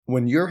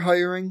When you're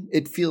hiring,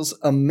 it feels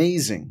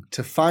amazing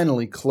to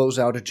finally close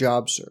out a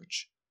job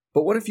search.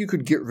 But what if you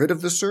could get rid of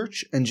the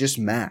search and just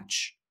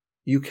match?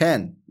 You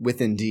can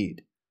with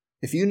Indeed.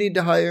 If you need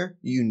to hire,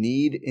 you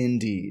need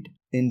Indeed.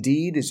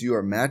 Indeed is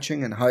your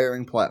matching and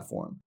hiring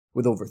platform.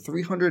 With over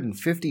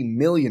 350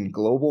 million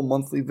global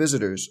monthly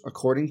visitors,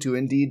 according to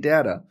Indeed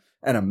data,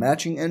 and a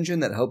matching engine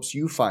that helps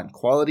you find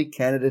quality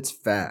candidates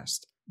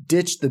fast.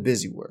 Ditch the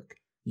busy work.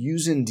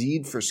 Use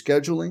Indeed for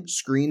scheduling,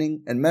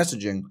 screening, and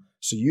messaging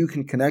so you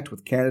can connect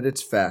with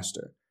candidates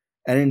faster.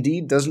 And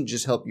Indeed doesn't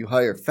just help you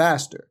hire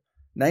faster.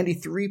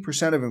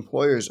 93% of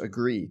employers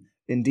agree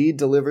Indeed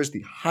delivers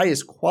the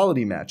highest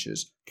quality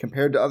matches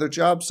compared to other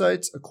job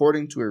sites,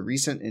 according to a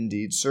recent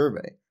Indeed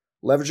survey.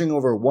 Leveraging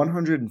over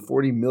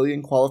 140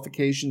 million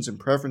qualifications and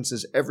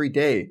preferences every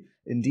day,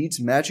 Indeed's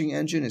matching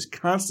engine is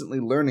constantly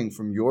learning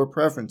from your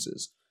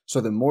preferences, so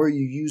the more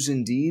you use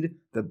Indeed,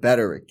 the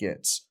better it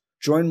gets.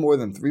 Join more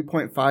than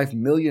 3.5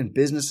 million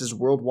businesses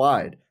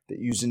worldwide that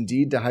use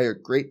Indeed to hire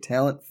great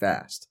talent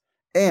fast.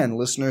 And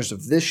listeners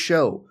of this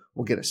show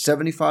will get a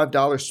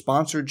 $75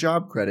 sponsored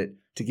job credit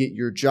to get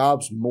your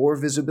jobs more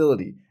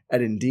visibility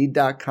at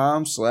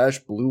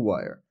Indeed.com/Blue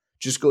Wire.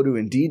 Just go to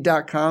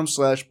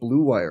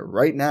Indeed.com/Blue Wire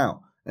right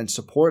now and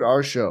support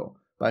our show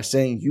by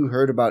saying you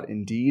heard about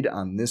Indeed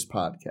on this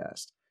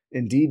podcast.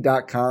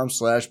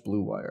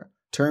 Indeed.com/Blue Wire.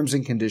 Terms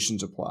and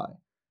conditions apply.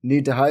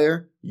 Need to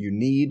hire? You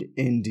need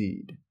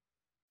Indeed.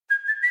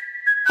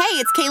 Hey,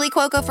 it's Kaylee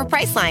Cuoco for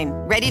Priceline.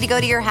 Ready to go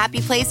to your happy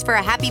place for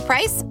a happy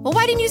price? Well,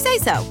 why didn't you say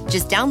so?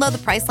 Just download the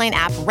Priceline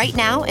app right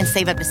now and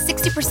save up to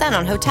 60%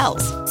 on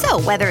hotels.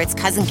 So whether it's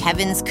Cousin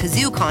Kevin's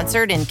Kazoo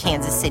Concert in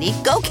Kansas City,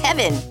 go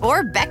Kevin,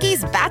 or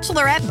Becky's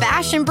Bachelorette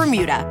Bash in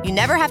Bermuda, you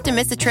never have to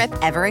miss a trip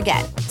ever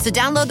again. So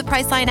download the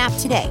Priceline app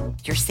today.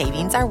 Your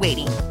savings are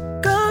waiting.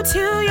 Go to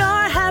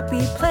your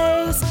happy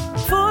place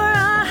for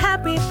a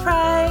happy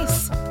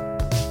price.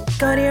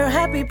 Go to your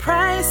happy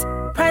price,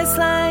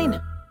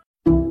 Priceline.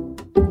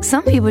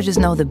 Some people just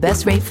know the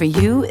best rate for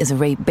you is a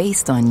rate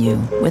based on you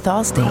with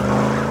Allstate.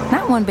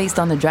 Not one based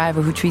on the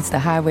driver who treats the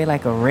highway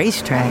like a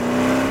racetrack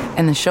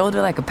and the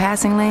shoulder like a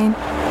passing lane.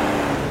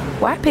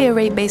 Why pay a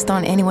rate based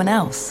on anyone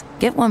else?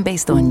 Get one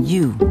based on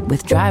you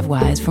with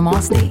DriveWise from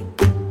Allstate.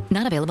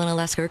 Not available in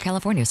Alaska or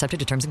California, subject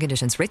to terms and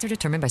conditions. Rates are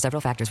determined by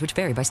several factors, which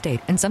vary by state.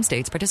 In some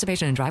states,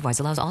 participation in DriveWise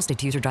allows Allstate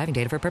to use your driving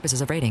data for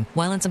purposes of rating.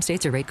 While in some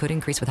states, your rate could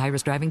increase with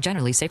high-risk driving.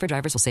 Generally, safer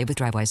drivers will save with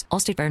DriveWise.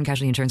 Allstate Fire and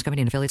Casualty Insurance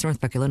Company and affiliates,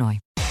 Northbrook, Illinois.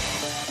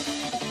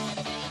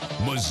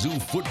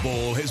 Mizzou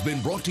football has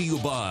been brought to you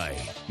by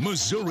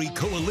Missouri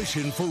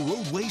Coalition for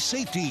Roadway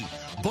Safety.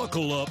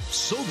 Buckle up,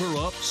 sober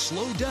up,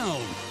 slow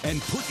down,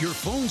 and put your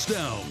phones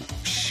down.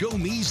 Show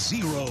me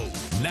zero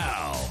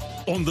now.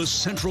 On the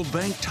Central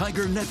Bank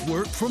Tiger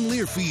Network from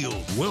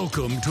Learfield.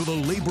 Welcome to the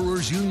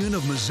Laborers Union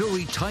of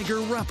Missouri Tiger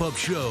Wrap-Up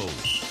Show.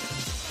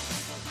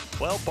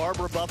 Well,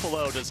 Barbara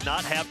Buffalo does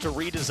not have to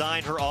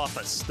redesign her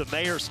office. The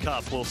Mayor's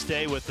Cup will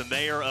stay with the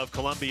mayor of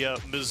Columbia,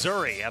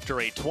 Missouri,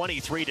 after a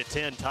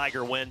 23-10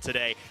 Tiger win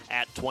today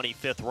at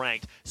 25th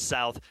ranked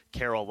South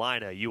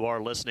Carolina. You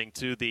are listening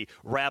to the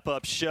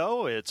wrap-up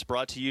show. It's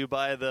brought to you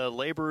by the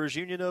Laborers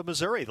Union of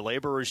Missouri. The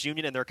Laborers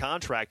Union and their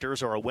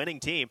contractors are a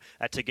winning team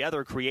that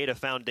together create a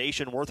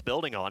foundation worth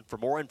building on. For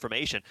more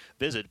information,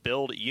 visit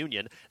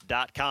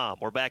buildunion.com.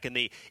 We're back in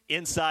the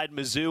Inside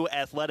Mizzou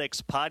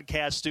Athletics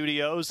podcast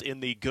studios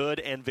in the good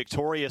and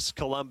victorious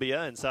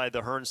Columbia inside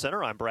the Hearn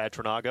Center. I'm Brad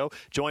Trinago,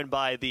 joined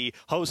by the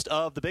host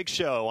of The Big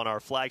Show on our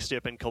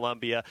flagship in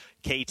Columbia,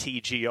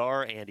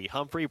 KTGR, Andy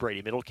Humphrey.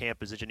 Brady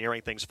Middlecamp is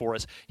engineering things for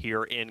us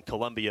here in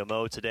Columbia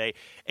Mo today.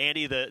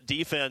 Andy, the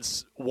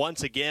defense,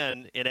 once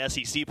again, in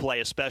SEC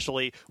play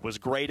especially, was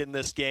great in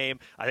this game.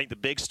 I think the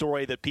big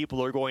story that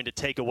people are going to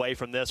take away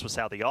from this was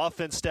how the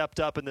offense stepped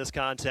up in this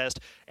contest,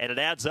 and it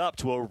adds up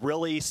to a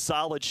really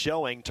solid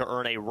showing to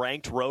earn a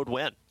ranked road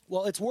win.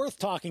 Well, it's worth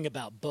talking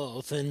about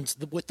both, and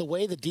with the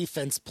way the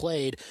defense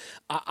played,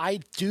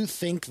 I do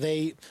think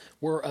they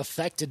were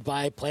affected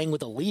by playing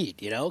with a lead,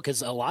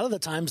 because a lot of the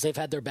times they've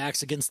had their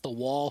backs against the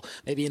wall,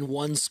 maybe in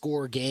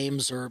one-score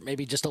games or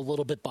maybe just a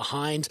little bit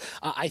behind.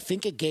 I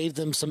think it gave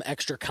them some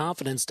extra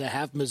confidence to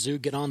have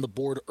Mizzou get on the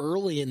board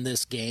early in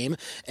this game,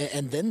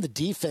 and then the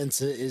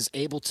defense is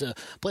able to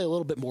play a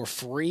little bit more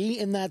free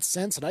in that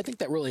sense, and I think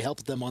that really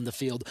helped them on the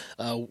field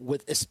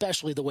with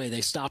especially the way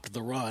they stopped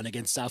the run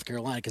against South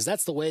Carolina, because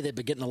that's the way they've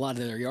been getting a lot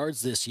of their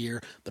yards this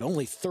year, but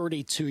only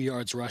 32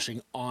 yards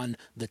rushing on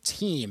the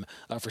team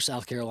for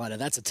South Carolina.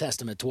 That's a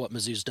testament to what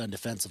Mizzou's done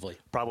defensively.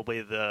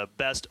 Probably the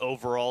best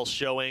overall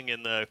showing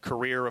in the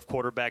career of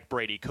quarterback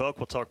Brady Cook.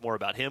 We'll talk more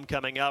about him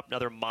coming up.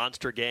 Another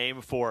monster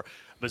game for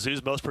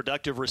Mizzou's most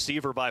productive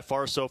receiver by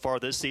far so far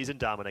this season,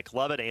 Dominic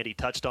Lovett. Andy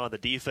touched on the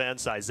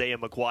defense. Isaiah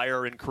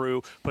McGuire and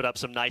crew put up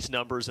some nice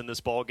numbers in this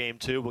ball game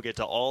too. We'll get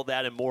to all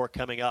that and more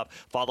coming up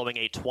following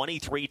a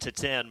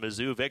 23-10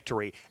 Mizzou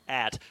victory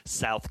at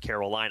South South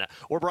Carolina.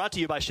 We're brought to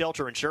you by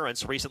Shelter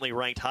Insurance, recently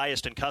ranked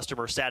highest in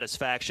customer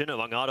satisfaction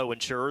among auto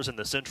insurers in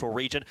the Central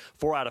region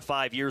 4 out of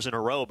 5 years in a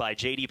row by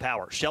J.D.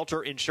 Power.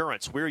 Shelter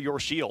Insurance, we're your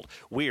shield.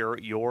 We're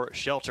your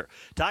shelter.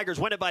 Tigers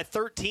win it by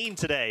 13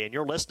 today, and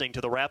you're listening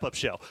to the Wrap-Up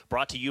Show,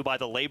 brought to you by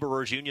the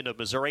Laborers Union of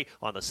Missouri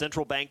on the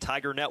Central Bank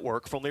Tiger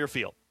Network from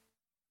Learfield.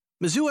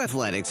 Mizzou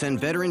Athletics and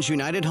Veterans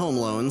United Home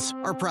Loans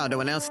are proud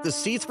to announce the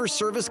Seats for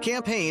Service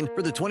campaign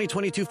for the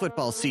 2022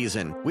 football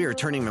season. We are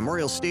turning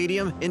Memorial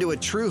Stadium into a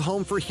true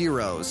home for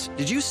heroes.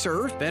 Did you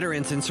serve?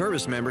 Veterans and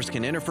service members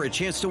can enter for a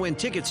chance to win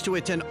tickets to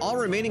attend all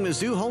remaining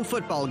Mizzou home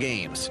football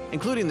games,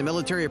 including the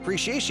Military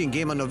Appreciation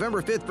Game on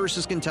November 5th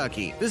versus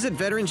Kentucky. Visit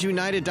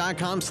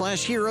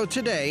veteransunited.com/hero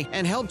today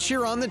and help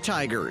cheer on the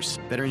Tigers.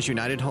 Veterans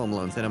United Home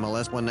Loans,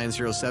 NMLS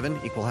 1907,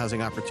 Equal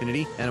Housing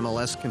Opportunity,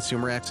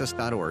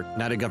 NMLSConsumerAccess.org,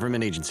 not a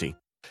government agency.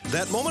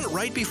 That moment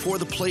right before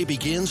the play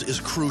begins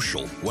is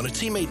crucial, when a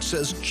teammate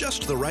says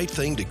just the right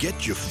thing to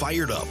get you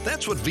fired up.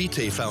 That's what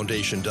Vitae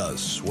Foundation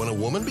does. When a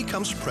woman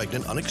becomes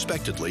pregnant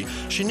unexpectedly,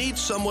 she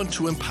needs someone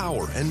to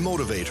empower and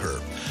motivate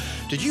her.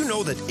 Did you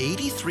know that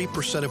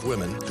 83% of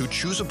women who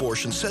choose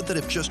abortion said that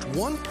if just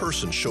one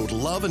person showed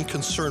love and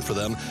concern for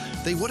them,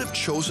 they would have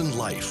chosen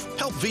life?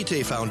 Help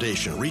Vitae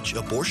Foundation reach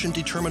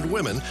abortion-determined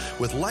women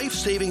with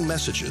life-saving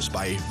messages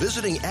by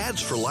visiting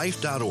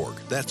adsforlife.org.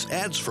 That's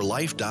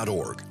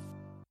adsforlife.org.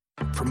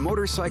 From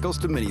motorcycles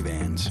to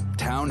minivans,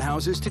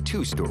 townhouses to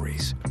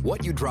 2-stories,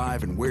 what you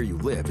drive and where you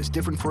live is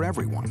different for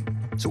everyone.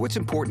 So it's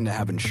important to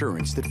have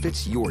insurance that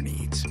fits your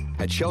needs.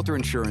 At Shelter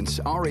Insurance,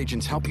 our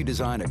agents help you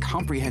design a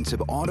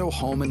comprehensive auto,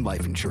 home, and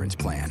life insurance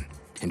plan.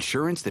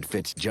 Insurance that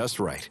fits just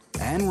right.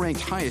 And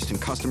ranked highest in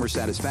customer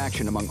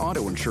satisfaction among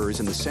auto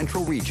insurers in the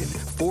Central region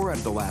 4 out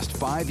of the last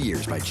 5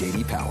 years by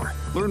J.D. Power.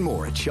 Learn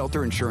more at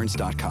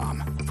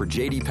shelterinsurance.com. For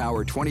J.D.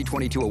 Power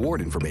 2022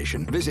 award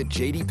information, visit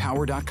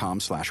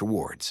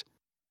jdpower.com/awards.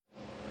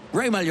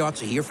 Ray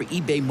Magliozzi here for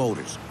eBay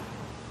Motors.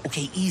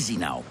 Okay, easy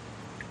now.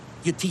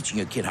 You're teaching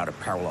your kid how to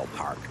parallel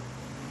park.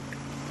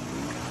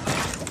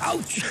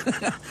 Ouch!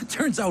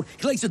 Turns out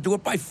he likes to do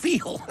it by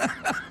feel.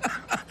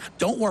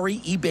 Don't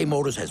worry, eBay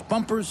Motors has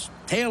bumpers,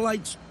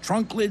 taillights,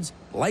 trunk lids,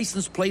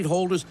 license plate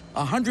holders,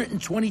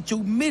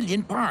 122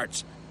 million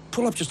parts.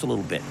 Pull up just a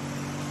little bit.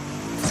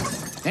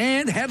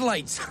 And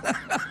headlights.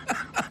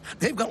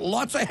 They've got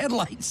lots of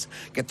headlights.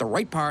 Get the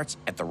right parts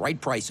at the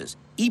right prices.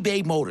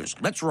 eBay Motors.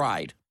 Let's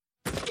ride.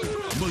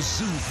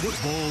 Mizzou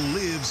football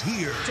lives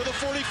here. To the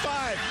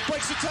 45,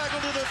 breaks the tackle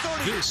to the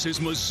 30. This is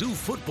Mizzou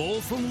football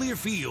from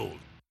Learfield.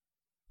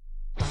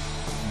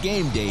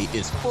 Game day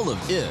is full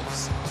of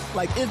ifs.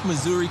 Like if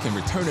Missouri can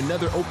return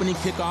another opening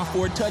kickoff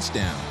for a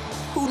touchdown.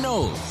 Who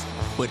knows?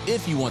 But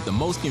if you want the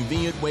most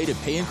convenient way to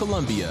pay in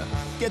Columbia,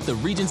 get the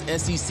Regions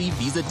SEC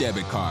Visa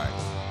debit card.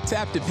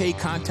 Tap to pay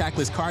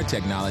contactless card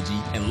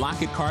technology and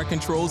Lock-It card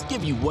controls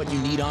give you what you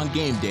need on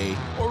game day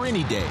or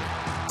any day.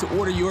 To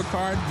order your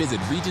card, visit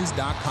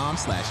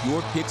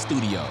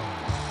regions.com/yourpickstudio.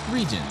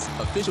 Regions,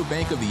 official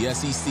bank of the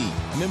SEC.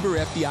 Member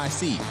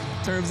FDIC.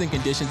 Terms and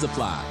conditions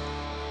apply.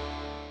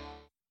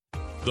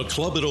 The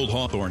Club at Old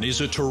Hawthorne is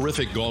a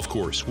terrific golf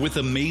course with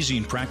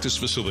amazing practice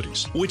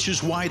facilities, which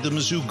is why the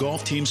Mizzou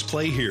golf teams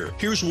play here.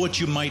 Here's what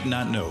you might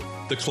not know.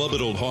 The Club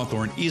at Old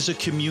Hawthorne is a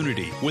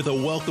community with a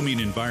welcoming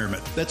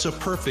environment that's a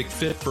perfect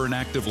fit for an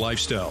active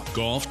lifestyle.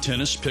 Golf,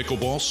 tennis,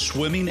 pickleball,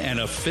 swimming,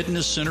 and a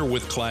fitness center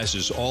with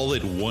classes all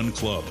at one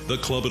club. The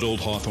Club at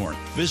Old Hawthorne.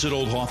 Visit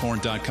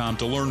oldhawthorne.com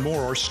to learn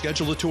more or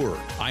schedule a tour.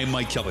 I'm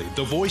Mike Kelly,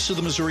 the voice of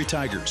the Missouri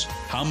Tigers.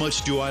 How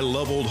much do I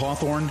love Old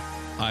Hawthorne?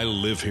 I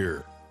live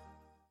here.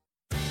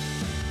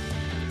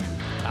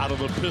 Out of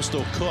the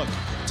pistol, Cook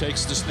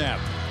takes the snap.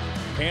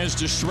 Hands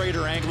to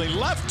Schrader, angling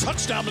left.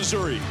 Touchdown,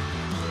 Missouri.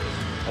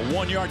 A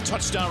 1-yard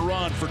touchdown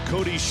run for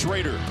Cody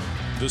Schrader,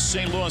 the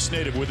St. Louis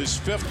native, with his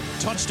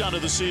 5th touchdown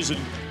of the season.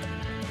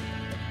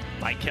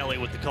 Mike Kelly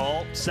with the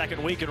call.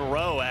 Second week in a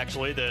row,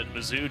 actually, that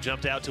Mizzou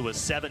jumped out to a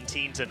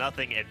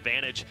 17-0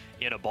 advantage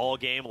in a ball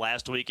game.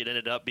 Last week, it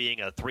ended up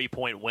being a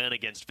 3-point win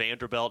against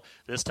Vanderbilt.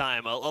 This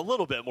time, a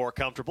little bit more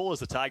comfortable as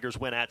the Tigers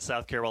win at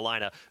South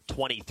Carolina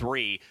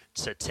 23-10.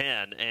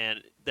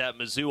 And that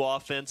Mizzou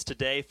offense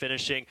today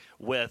finishing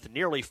with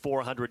nearly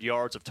 400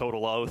 yards of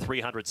total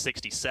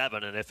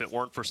 367. And if it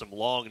weren't for some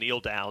long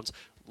kneel downs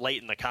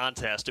late in the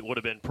contest, it would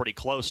have been pretty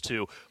close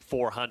to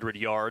 400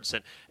 yards.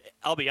 And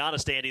I'll be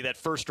honest, Andy, that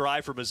first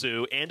drive for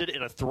Mizzou ended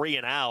in a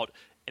 3-and-out,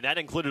 and that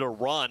included a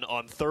run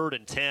on 3rd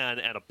and 10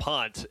 and a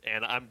punt.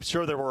 And I'm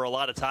sure there were a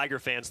lot of Tiger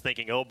fans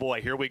thinking, oh, boy,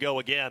 here we go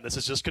again. This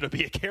is just going to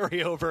be a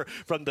carryover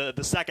from the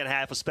second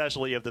half,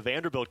 especially of the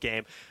Vanderbilt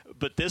game.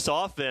 But this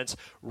offense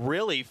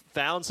really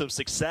found some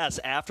success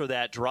after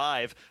that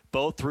drive,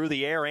 both through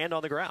the air and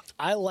on the ground.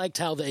 I liked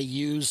how they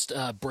used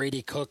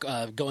Brady Cook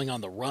going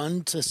on the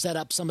run to set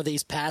up some of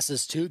these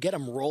passes, too. Get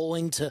him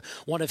rolling to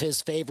one of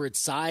his favorite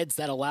sides.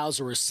 That allows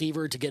a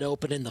receiver to get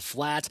open in the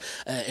flat.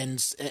 And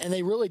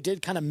they really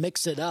did kind of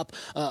mix it up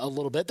a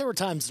little bit. There were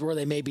times where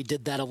they maybe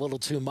did that a little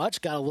too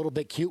much, got a little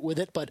bit cute with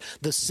it, but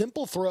the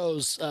simple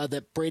throws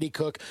that Brady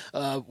Cook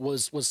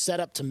was set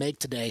up to make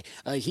today,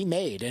 he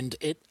made, and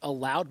it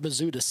allowed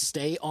Mizzou to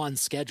stay on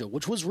schedule,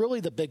 which was really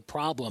the big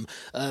problem.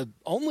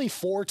 Only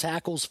 4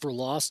 tackles for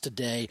loss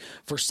today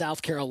for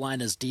South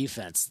Carolina's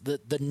defense.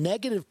 The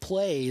negative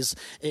plays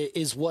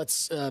is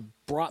what's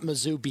brought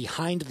Mizzou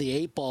behind the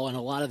 8 ball in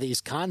a lot of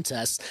these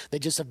contests. They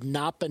just have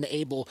not been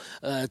able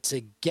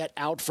to get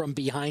out from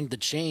behind the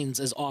chains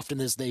as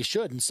often as they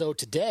should. And so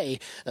today,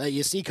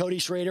 you see Cody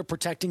Schrader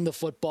protecting the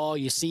football.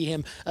 You see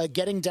him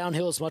getting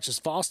downhill as much as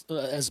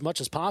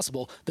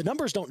possible. The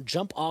numbers don't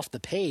jump off the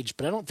page,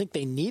 but I don't think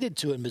they needed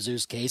to in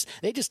Mizzou's case.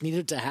 They just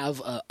needed to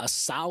have a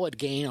solid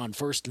gain on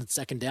first and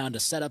second down to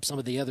set up some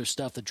of the other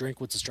stuff that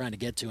Drinkwitz is trying to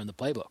get to in the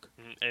playbook.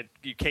 And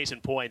case in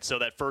point, so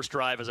that first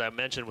drive, as I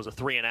mentioned, was a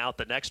 3-and-out.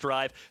 The next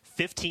drive,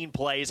 15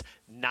 plays,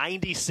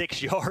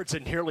 96 yards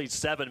in nearly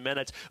 7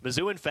 minutes.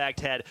 Mizzou, in fact,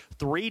 had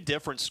 3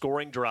 different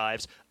scoring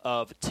drives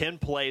of 10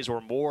 plays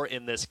or more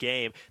in this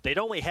game. They'd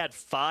only had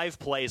 5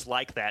 plays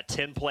like that,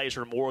 10 plays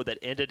or more, that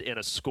ended in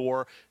a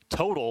score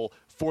total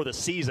for the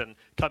season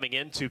coming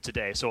into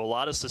today. So a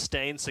lot of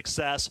sustained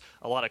success,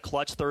 a lot of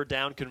clutch third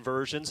down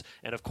conversions,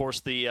 and of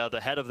course the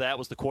head of that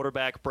was the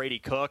quarterback Brady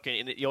Cook.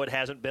 And it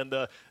hasn't been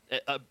the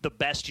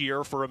best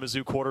year for a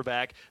Mizzou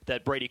quarterback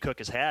that Brady Cook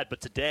has had, but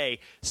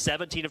today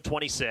 17 of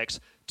 26,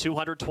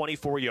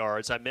 224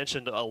 yards. I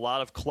mentioned a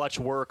lot of clutch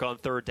work on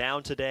third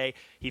down today.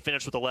 He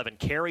finished with 11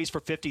 carries for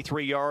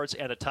 53 yards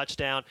and a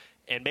touchdown.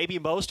 And maybe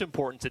most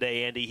important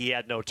today, Andy, he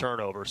had no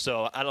turnovers.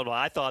 So, I don't know.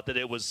 I thought that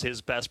it was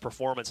his best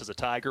performance as a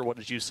Tiger. What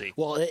did you see?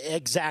 Well,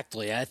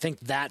 exactly. I think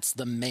that's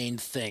the main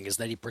thing, is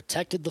that he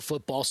protected the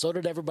football. So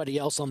did everybody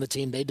else on the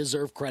team. They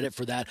deserve credit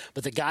for that.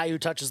 But the guy who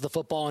touches the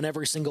football in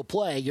every single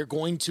play, you're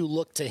going to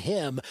look to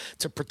him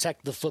to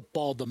protect the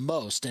football the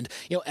most. And,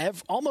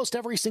 almost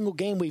every single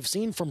game we've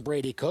seen from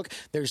Brady Cook,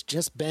 there's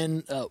just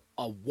been a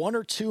 1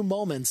 or 2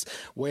 moments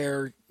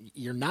where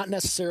you're not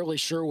necessarily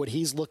sure what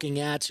he's looking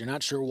at. You're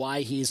not sure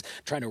why he's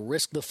trying to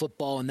risk the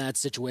football in that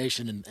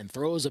situation and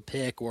throws a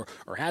pick or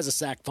has a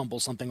sack fumble,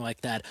 something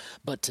like that.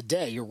 But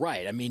today, you're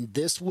right. I mean,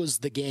 this was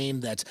the game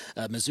that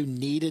Mizzou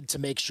needed to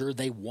make sure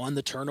they won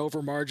the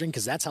turnover margin,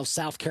 because that's how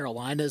South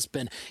Carolina's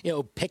been,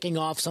 picking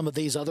off some of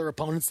these other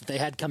opponents that they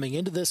had coming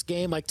into this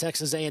game, like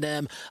Texas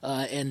A&M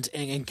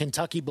and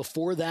Kentucky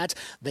before that.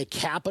 They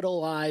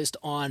capitalized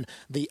on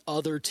the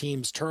other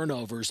team's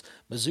turnovers.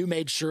 Mizzou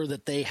made sure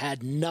that they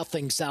had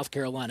nothing South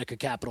Carolina could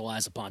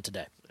capitalize upon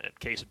today.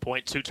 Case in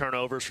point, 2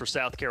 turnovers for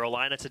South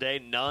Carolina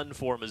today, none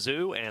for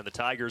Mizzou, and the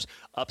Tigers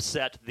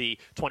upset the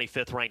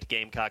 25th-ranked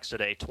Gamecocks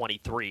today,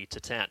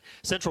 23-10.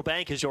 Central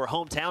Bank is your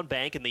hometown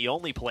bank and the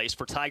only place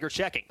for Tiger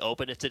checking.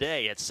 Open it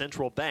today at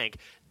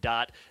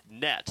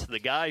centralbank.net. The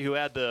guy who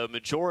had the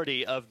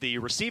majority of the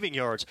receiving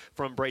yards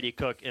from Brady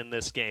Cook in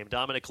this game,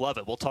 Dominic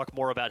Lovett. We'll talk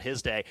more about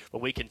his day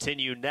when we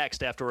continue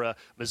next after a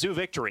Mizzou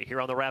victory here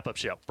on the Wrap-Up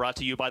Show. Brought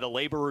to you by the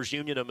Laborers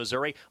Union of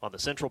Missouri on the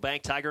Central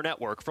Bank Tiger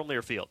Network from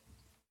Learfield.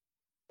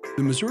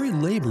 The Missouri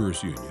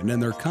Laborers Union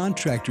and their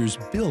contractors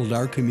build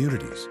our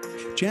communities.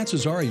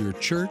 Chances are your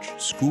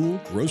church, school,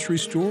 grocery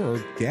store,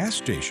 or gas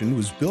station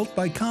was built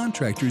by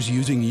contractors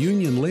using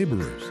union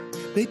laborers.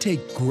 They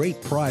take great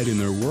pride in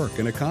their work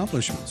and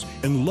accomplishments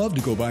and love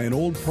to go by an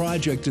old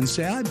project and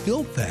say, I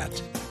built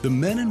that. The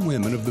men and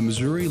women of the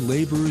Missouri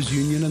Laborers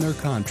Union and their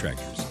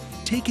contractors,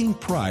 taking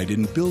pride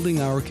in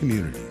building our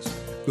communities.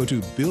 Go to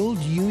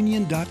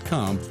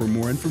buildunion.com for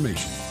more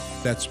information.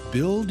 That's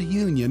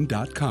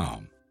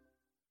buildunion.com.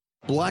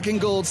 Black and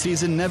gold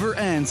season never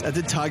ends at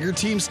the Tiger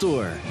Team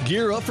Store.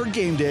 Gear up for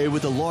game day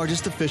with the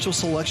largest official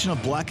selection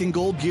of black and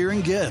gold gear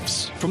and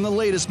gifts. From the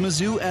latest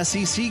Mizzou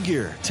SEC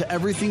gear to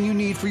everything you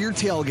need for your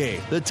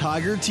tailgate, the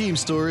Tiger Team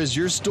Store is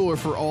your store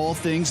for all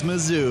things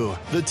Mizzou.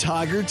 The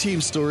Tiger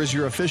Team Store is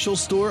your official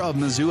store of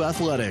Mizzou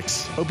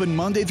Athletics. Open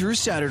Monday through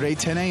Saturday,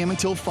 10 a.m.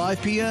 until 5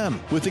 p.m.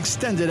 with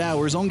extended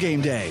hours on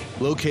game day.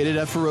 Located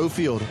at Faroe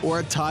Field or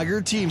at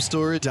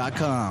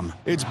TigerTeamStore.com.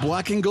 It's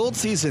black and gold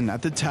season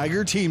at the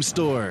Tiger Team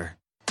Store.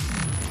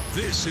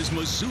 This is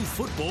Mizzou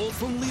football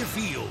from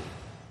Learfield.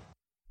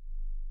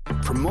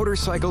 From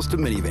motorcycles to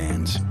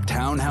minivans,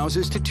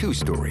 townhouses to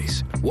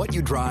 2-stories, what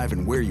you drive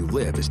and where you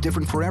live is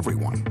different for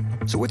everyone.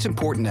 So it's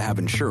important to have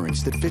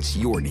insurance that fits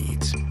your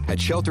needs.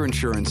 At Shelter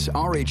Insurance,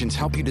 our agents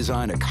help you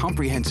design a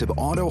comprehensive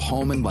auto,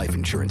 home, and life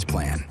insurance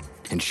plan.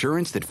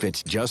 Insurance that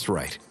fits just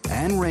right.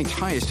 And ranked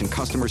highest in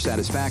customer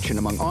satisfaction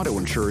among auto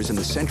insurers in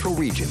the Central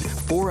Region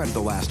 4 out of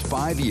the last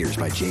 5 years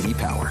by J.D.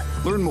 Power.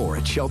 Learn more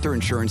at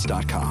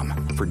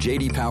shelterinsurance.com. For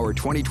J.D. Power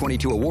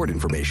 2022 award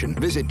information,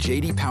 visit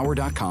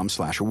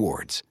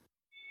jdpower.com/awards.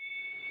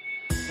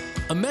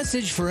 A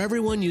message for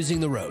everyone using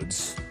the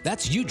roads.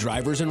 That's you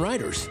drivers and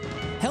riders.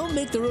 Help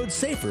make the roads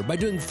safer by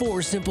doing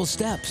 4 simple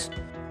steps.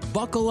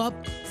 Buckle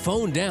up,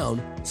 phone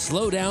down,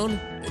 slow down,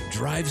 and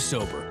drive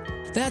sober.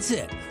 That's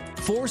it.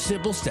 4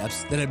 simple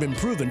steps that have been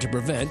proven to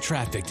prevent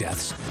traffic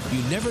deaths.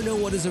 You never know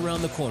what is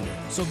around the corner,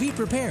 so be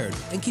prepared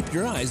and keep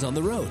your eyes on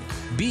the road.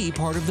 Be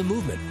part of the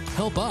movement.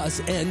 Help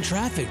us end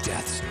traffic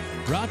deaths.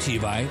 Brought to you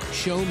by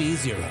Show Me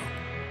Zero.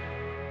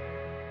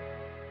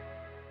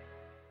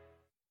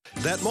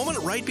 That moment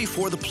right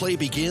before the play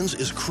begins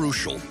is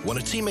crucial when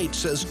a teammate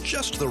says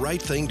just the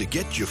right thing to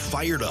get you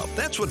fired up.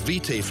 That's what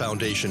Vitae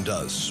Foundation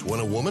does. When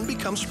a woman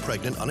becomes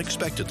pregnant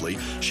unexpectedly,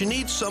 she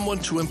needs someone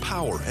to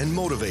empower and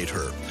motivate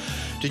her.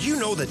 Did you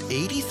know that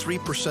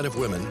 83% of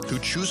women who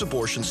choose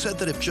abortion said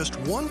that if just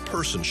one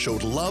person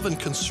showed love and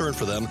concern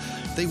for them,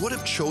 they would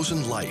have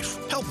chosen life?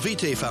 Help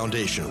Vitae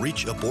Foundation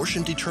reach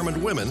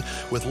abortion-determined women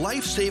with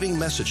life-saving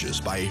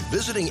messages by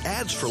visiting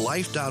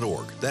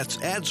adsforlife.org. That's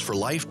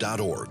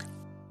adsforlife.org.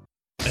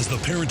 As the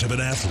parent of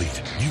an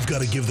athlete, you've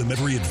got to give them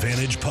every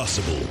advantage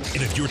possible.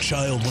 And if your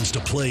child wants to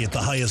play at the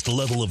highest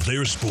level of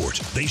their sport,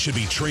 they should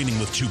be training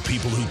with two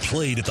people who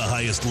played at the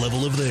highest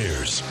level of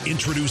theirs.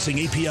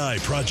 Introducing API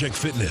Project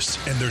Fitness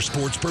and their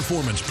sports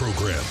performance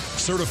program.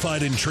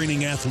 Certified in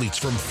training athletes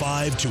from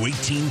 5 to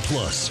 18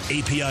 plus,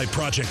 API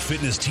Project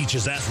Fitness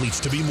teaches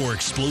athletes to be more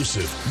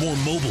explosive, more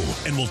mobile,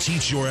 and will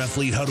teach your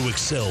athlete how to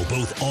excel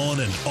both on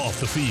and off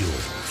the field.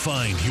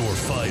 Find your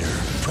fire.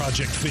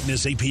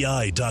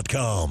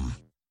 ProjectFitnessAPI.com.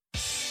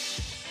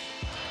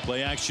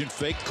 Play action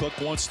fake. Cook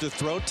wants to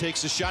throw.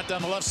 Takes a shot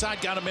down the left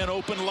side. Got a man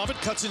open. Lovett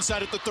cuts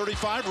inside at the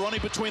 35. Running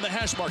between the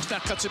hash marks. Now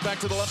cuts it back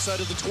to the left side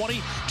of the 20.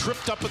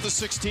 Tripped up at the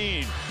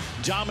 16.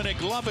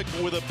 Dominic Lovett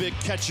with a big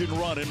catch and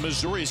run. And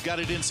Missouri's got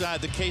it inside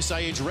the Case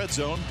IH red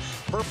zone.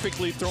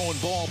 Perfectly thrown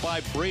ball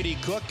by Brady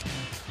Cook.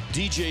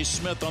 DJ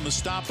Smith on the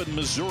stop. And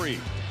Missouri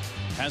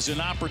has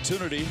an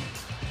opportunity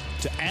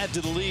to add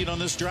to the lead on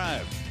this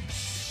drive.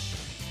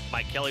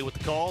 Mike Kelly with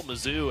the call.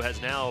 Mizzou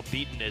has now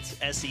beaten its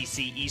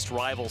SEC East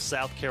rival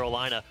South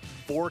Carolina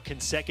 4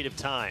 consecutive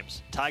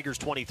times. Tigers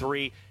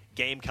 23,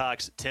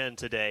 Gamecocks 10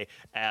 today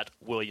at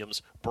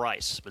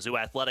Williams-Brice.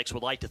 Mizzou Athletics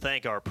would like to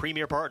thank our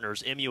premier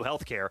partners, MU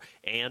Healthcare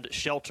and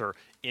Shelter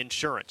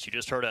Insurance. You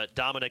just heard a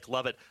Dominic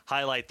Lovett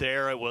highlight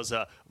there. It was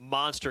a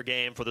monster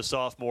game for the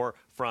sophomore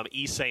from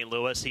East St.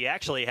 Louis. He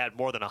actually had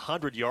more than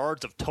 100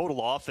 yards of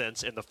total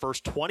offense in the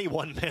first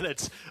 21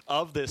 minutes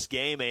of this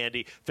game,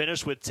 Andy.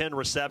 Finished with 10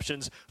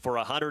 receptions for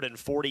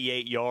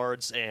 148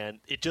 yards, and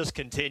it just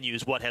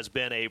continues what has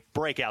been a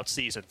breakout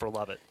season for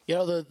Lovett. You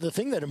know, the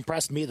thing that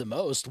impressed me the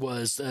most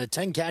was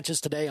 10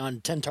 catches today on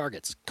 10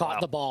 targets.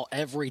 Caught the ball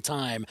every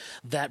time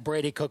that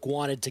Brady Cook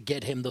wanted to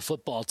get him the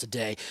football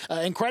today.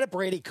 And credit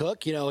Brady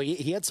Cook. You know,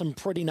 he had some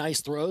pretty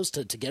nice throws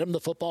to get him the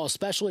football,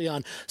 especially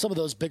on some of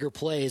those bigger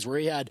plays where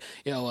he had,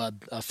 you know, a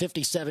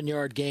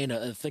 57-yard gain.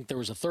 I think there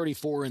was a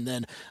 34 and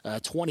then a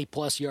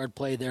 20-plus yard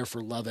play there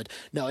for Lovett.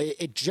 No,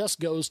 it just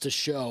goes to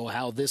show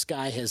how this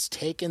guy has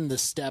taken the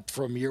step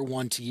from year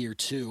one to year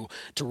two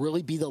to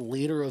really be the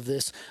leader of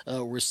this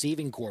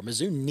receiving corps.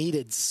 Mizzou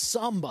needed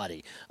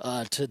somebody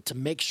to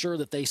make sure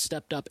that they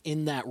stepped up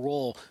in that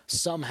role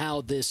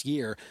somehow this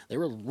year. They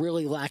were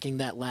really lacking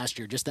that last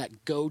year, just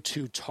that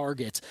go-to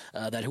target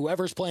that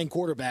whoever's playing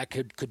quarterback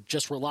could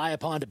just rely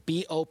upon to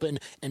be open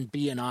and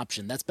be an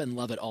option. That's been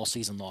Lovett all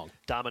season long.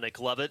 Dominic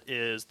Lovett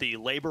is the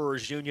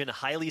Laborers Union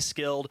highly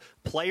skilled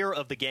player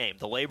of the game.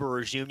 The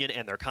Laborers Union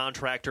and their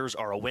contractors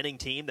are a winning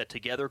team that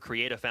together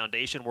create a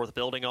foundation worth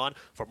building on.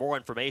 For more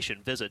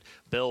information, visit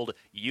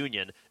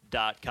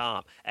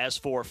buildunion.com. As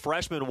for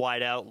freshman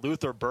wideout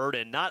Luther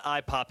Burden, not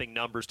eye-popping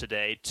numbers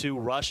today. 2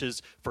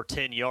 rushes for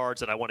 10 yards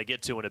that I want to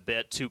get to in a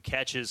bit. 2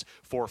 catches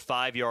for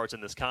 5 yards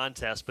in this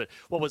contest. But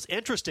what was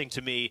interesting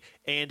to me,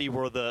 Andy,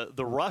 were the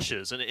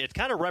rushes. And it's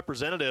kind of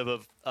representative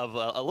of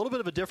a little bit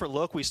of a different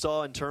look we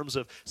saw in terms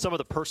of some of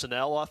the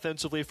personnel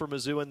offensively for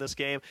Mizzou in this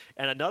game.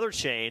 And another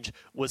change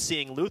was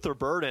seeing Luther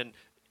Burden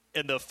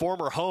in the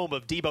former home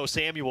of Deebo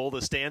Samuel, the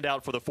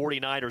standout for the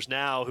 49ers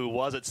now, who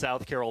was at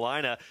South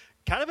Carolina,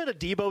 kind of in a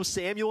Deebo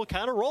Samuel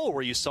kind of role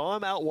where you saw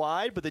him out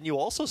wide, but then you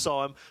also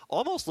saw him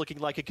almost looking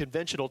like a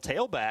conventional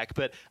tailback.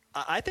 But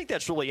I think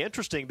that's really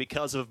interesting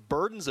because of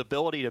Burden's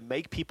ability to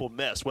make people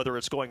miss, whether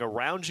it's going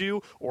around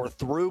you or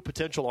through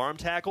potential arm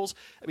tackles.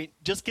 I mean,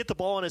 just get the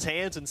ball in his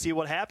hands and see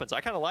what happens. I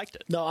kind of liked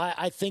it. No,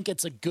 I think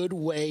it's a good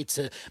way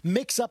to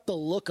mix up the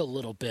look a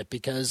little bit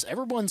because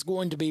everyone's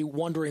going to be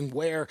wondering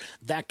where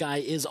that guy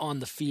is on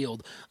the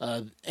field,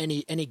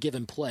 any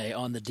given play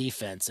on the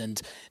defense.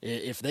 And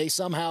if they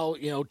somehow,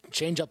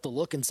 change up the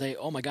look and say,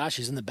 oh my gosh,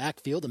 he's in the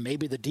backfield, and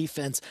maybe the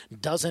defense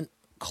doesn't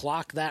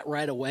clock that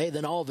right away,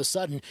 then all of a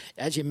sudden,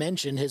 as you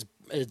mentioned, his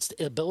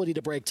ability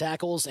to break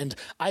tackles, and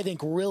I think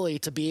really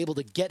to be able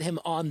to get him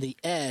on the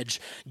edge,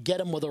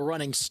 get him with a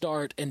running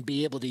start, and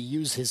be able to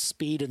use his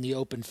speed in the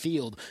open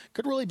field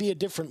could really be a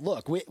different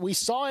look. We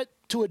saw it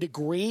to a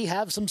degree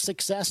have some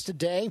success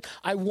today.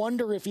 I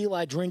wonder if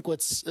Eli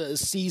Drinkwitz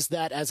sees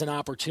that as an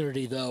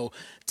opportunity, though,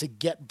 to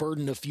get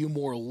Burden a few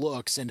more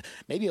looks and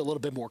maybe a little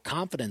bit more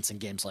confidence in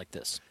games like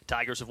this.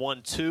 Tigers have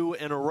won 2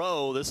 in a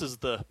row. This is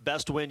the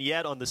best win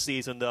yet on the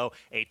season, though.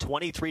 A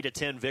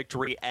 23-10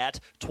 victory at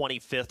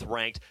 25th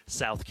ranked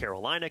South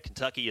Carolina.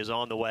 Kentucky is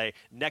on the way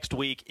next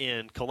week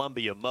in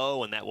Columbia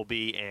Mo, and that will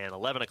be an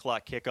 11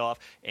 o'clock kickoff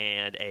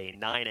and a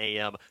 9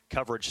 a.m.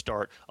 coverage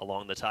start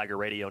along the Tiger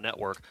Radio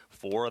Network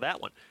for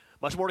that one.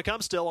 Much more to come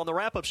still on the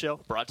wrap-up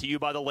show, brought to you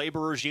by the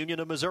Laborers Union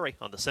of Missouri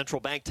on the Central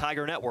Bank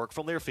Tiger Network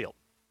from Learfield.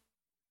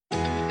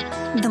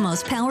 The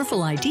most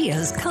powerful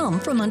ideas come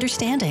from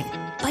understanding.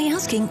 By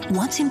asking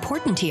what's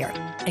important here.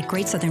 At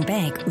Great Southern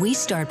Bank, we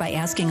start by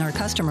asking our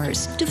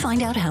customers to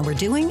find out how we're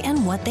doing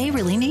and what they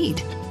really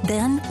need.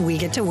 Then we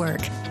get to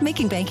work,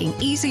 making banking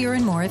easier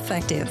and more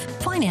effective,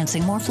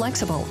 financing more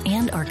flexible,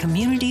 and our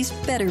communities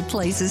better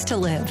places to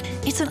live.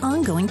 It's an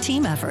ongoing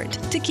team effort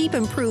to keep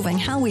improving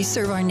how we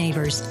serve our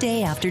neighbors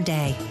day after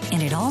day.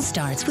 And it all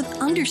starts with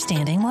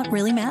understanding what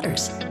really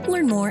matters.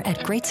 Learn more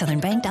at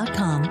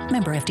greatsouthernbank.com.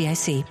 Member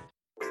FDIC.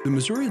 The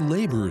Missouri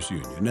Laborers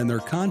Union and their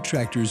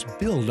contractors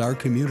build our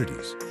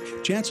communities.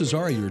 Chances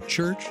are your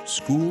church,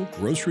 school,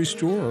 grocery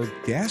store, or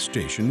gas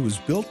station was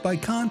built by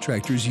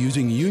contractors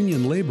using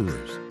union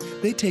laborers.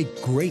 They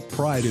take great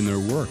pride in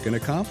their work and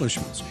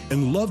accomplishments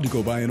and love to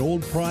go by an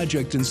old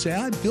project and say,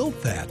 I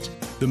built that.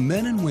 The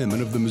men and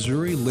women of the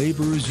Missouri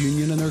Laborers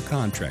Union and their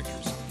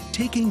contractors,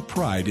 taking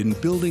pride in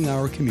building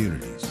our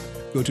communities.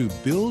 Go to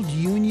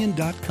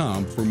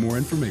buildunion.com for more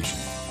information.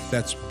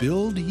 That's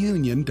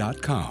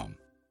buildunion.com.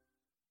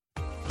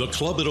 The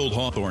Club at Old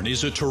Hawthorne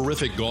is a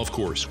terrific golf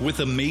course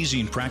with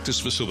amazing practice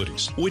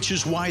facilities, which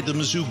is why the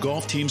Mizzou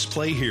golf teams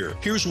play here.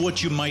 Here's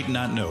what you might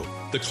not know.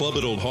 The Club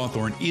at Old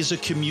Hawthorne is a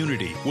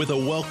community with a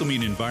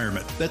welcoming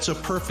environment that's a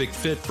perfect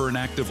fit for an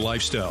active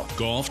lifestyle.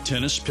 Golf,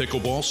 tennis,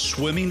 pickleball,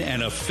 swimming,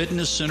 and a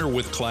fitness center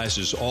with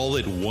classes all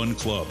at one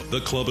club.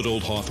 The Club at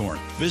Old Hawthorne.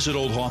 Visit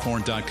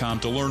oldhawthorne.com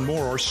to learn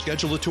more or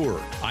schedule a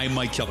tour. I'm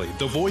Mike Kelly,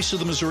 the voice of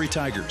the Missouri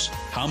Tigers.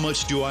 How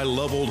much do I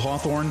love Old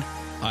Hawthorne?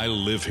 I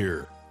live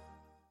here.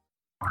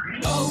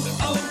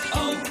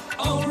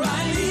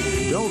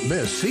 O'Reilly. Don't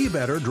miss See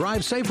Better,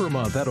 Drive Safer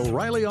month at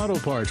O'Reilly Auto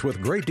Parts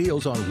with great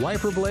deals on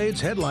wiper blades,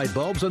 headlight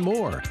bulbs, and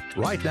more.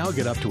 Right now,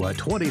 get up to a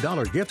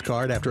 $20 gift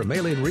card after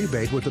mail-in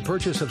rebate with the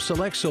purchase of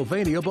select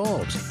Sylvania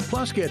bulbs.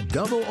 Plus, get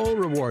double O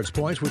Rewards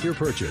points with your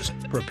purchase.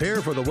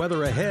 Prepare for the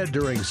weather ahead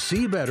during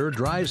See Better,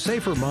 Drive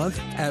Safer month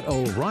at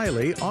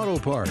O'Reilly Auto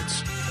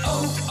Parts.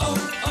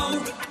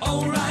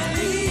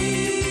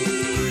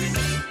 O'Reilly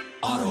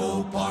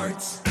Auto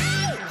Parts.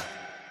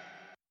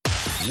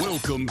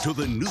 Welcome to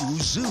the new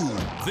Zoo.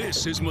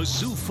 This is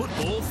Mizzou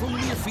football from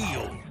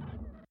Learfield.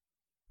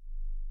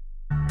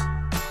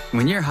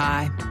 When you're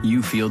high,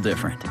 you feel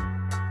different.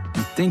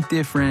 You think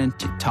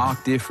different, you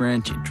talk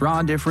different, you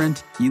draw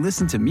different, you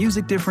listen to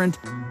music different,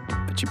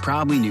 but you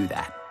probably knew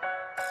that.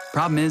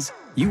 Problem is,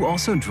 you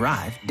also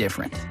drive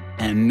different,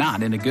 and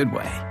not in a good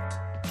way.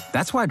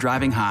 That's why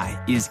driving high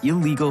is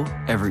illegal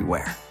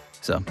everywhere.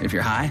 So if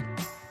you're high,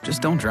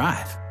 just don't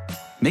drive.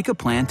 Make a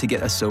plan to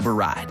get a sober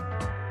ride.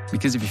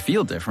 Because if you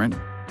feel different,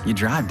 you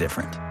drive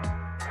different.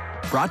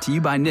 Brought to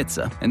you by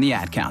NHTSA and the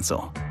Ad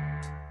Council.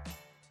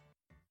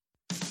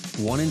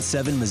 1 in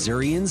 7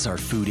 Missourians are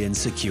food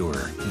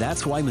insecure.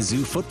 That's why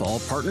Mizzou football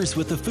partners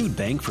with the Food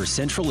Bank for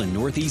Central and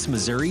Northeast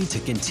Missouri to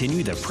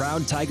continue the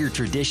proud Tiger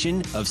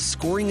tradition of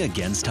scoring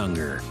against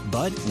hunger.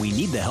 But we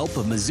need the help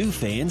of Mizzou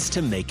fans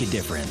to make a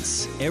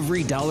difference.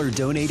 Every dollar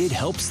donated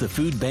helps the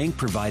Food Bank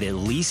provide at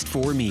least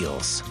 4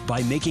 meals.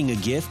 By making a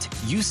gift,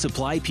 you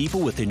supply people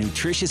with the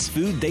nutritious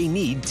food they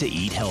need to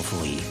eat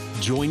healthily.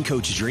 Join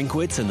Coach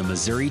Drinkwitz and the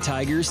Missouri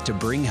Tigers to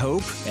bring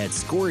hope at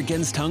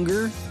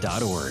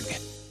scoreagainsthunger.org.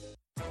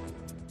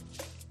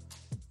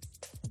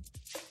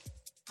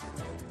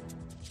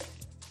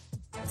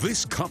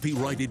 This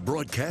copyrighted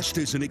broadcast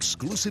is an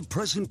exclusive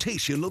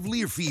presentation of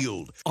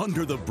Learfield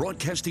under the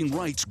broadcasting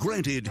rights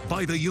granted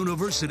by the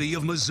University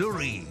of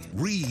Missouri.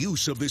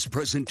 Reuse of this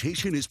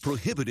presentation is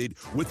prohibited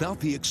without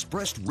the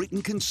expressed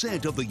written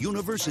consent of the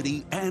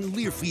university and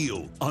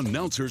Learfield.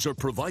 Announcers are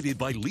provided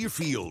by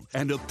Learfield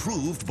and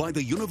approved by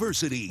the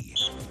university.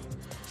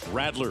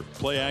 Rattler,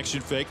 play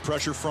action fake,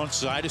 pressure front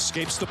side,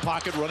 escapes the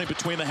pocket, running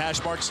between the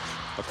hash marks,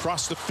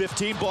 across the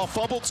 15, ball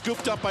fumbled,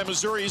 scooped up by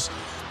Missouri's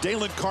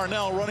Dalen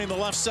Carnell, running the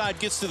left side,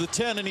 gets to the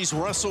 10, and he's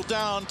wrestled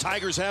down.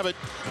 Tigers have it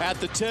at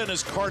the 10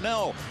 as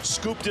Carnell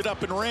scooped it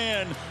up and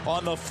ran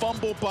on the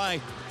fumble by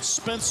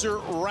Spencer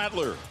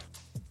Rattler.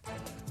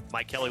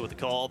 Mike Kelly with the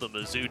call. The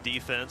Mizzou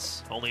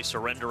defense only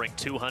surrendering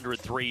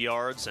 203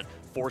 yards and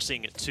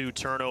forcing 2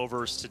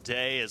 turnovers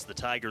today as the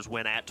Tigers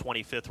win at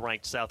 25th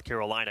ranked South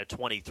Carolina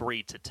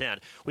 23-10.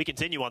 We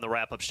continue on the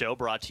wrap-up show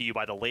brought to you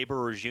by the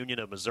Laborers Union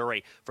of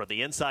Missouri from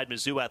the Inside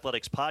Mizzou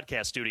Athletics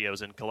podcast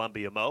studios in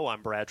Columbia, Mo.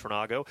 I'm Brad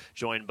Trinago,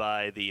 joined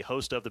by the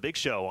host of The Big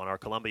Show on our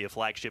Columbia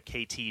flagship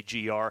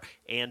KTGR,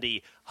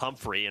 Andy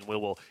Humphrey, and we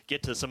will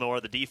get to some more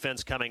of the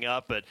defense coming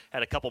up, but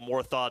had a couple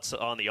more thoughts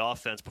on the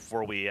offense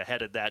before we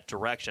headed that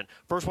direction.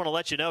 First, want to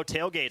let you know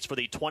tailgates for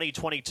the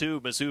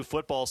 2022 Mizzou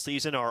football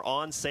season are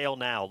on sale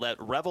now.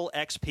 Let Revel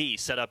XP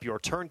set up your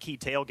turnkey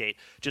tailgate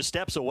just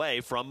steps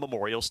away from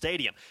Memorial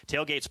Stadium.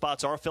 Tailgate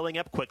spots are filling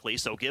up quickly,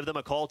 so give them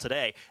a call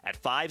today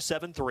at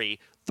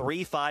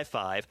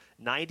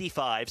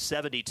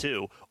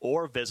 573-355-9572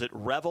 or visit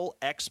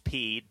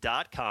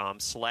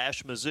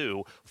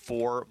revelxp.com/Mizzou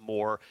for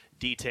more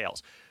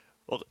details.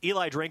 Well,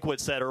 Eli Drinkwitz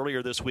said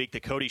earlier this week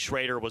that Cody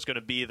Schrader was going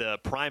to be the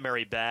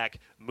primary back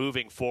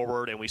moving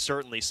forward, and we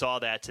certainly saw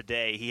that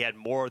today. He had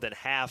more than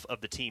half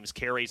of the team's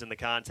carries in the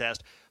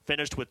contest,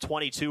 finished with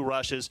 22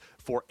 rushes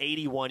for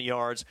 81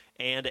 yards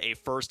and a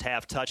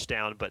first-half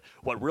touchdown. But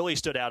what really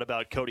stood out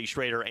about Cody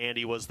Schrader,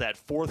 Andy, was that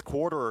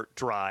fourth-quarter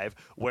drive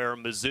where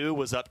Mizzou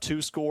was up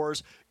 2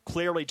 scores,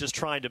 clearly just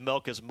trying to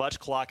milk as much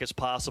clock as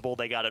possible.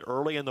 They got it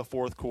early in the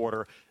fourth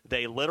quarter.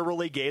 They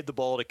literally gave the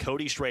ball to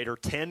Cody Schrader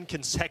 10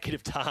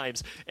 consecutive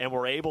times and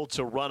were able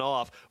to run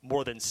off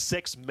more than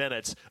 6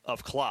 minutes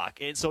of clock.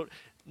 And so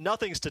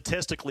nothing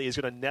statistically is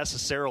going to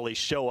necessarily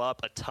show up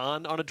a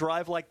ton on a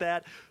drive like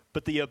that,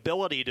 but the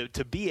ability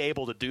to be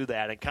able to do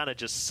that and kind of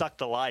just suck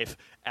the life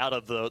out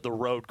of the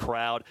road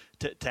crowd,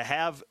 to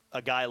have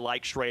a guy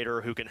like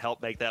Schrader who can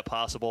help make that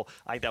possible,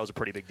 I think that was a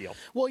pretty big deal.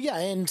 Well, yeah,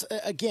 and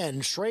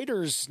again,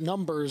 Schrader's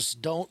numbers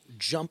don't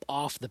jump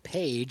off the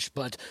page,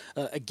 but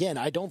again,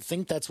 I don't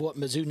think that's what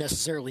Mizzou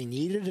necessarily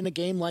needed in a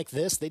game like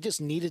this. They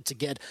just needed to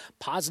get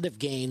positive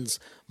gains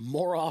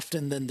more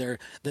often than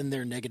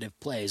their negative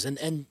plays.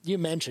 And you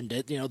mentioned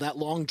it, that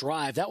long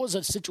drive, that was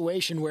a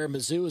situation where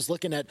Mizzou was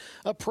looking at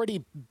a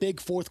pretty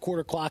big fourth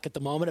quarter clock at the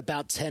moment,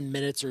 about 10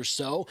 minutes or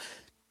so.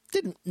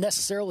 Didn't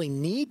necessarily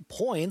need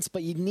points,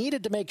 but you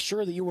needed to make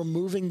sure that you were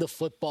moving the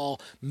football,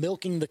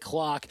 milking the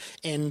clock,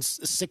 and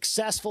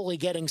successfully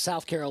getting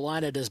South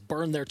Carolina to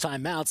burn their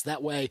timeouts.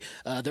 That way,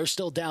 they're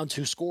still down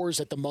 2 scores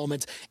at the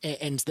moment,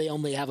 and they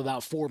only have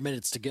about 4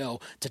 minutes to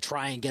go to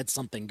try and get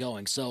something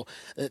going. So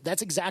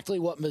that's exactly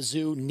what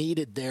Mizzou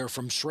needed there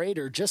from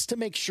Schrader, just to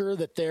make sure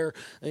that they're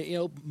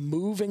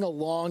moving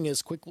along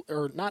as quickly,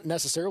 or not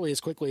necessarily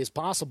as quickly as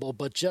possible,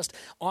 but just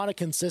on a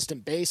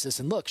consistent basis.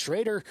 And look,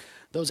 Schrader,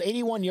 those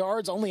 81 yards,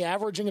 only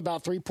averaging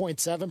about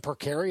 3.7 per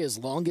carry. His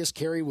longest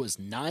carry was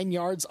 9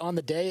 yards on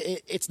the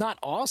day. It's not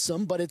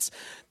awesome, but it's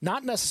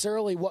not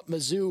necessarily what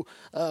Mizzou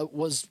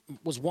was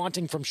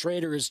wanting from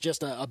Schrader, is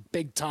just a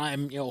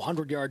big-time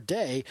 100-yard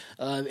day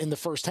in the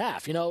first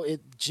half.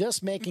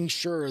 Just making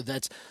sure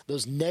that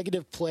those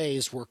negative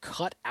plays were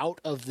cut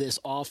out of this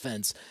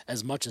offense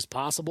as much as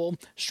possible.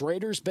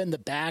 Schrader's been the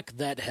back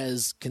that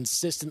has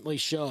consistently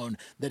shown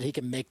that he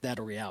can make that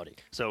a reality.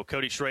 So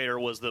Cody Schrader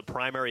was the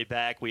primary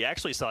back. We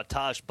actually saw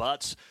Taj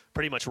Butts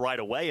pretty much right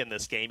away in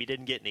this game. He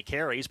didn't get any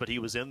carries, but he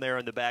was in there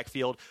in the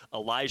backfield.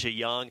 Elijah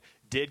Young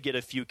did get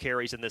a few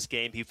carries in this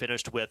game. He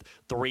finished with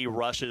 3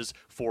 rushes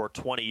for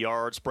 20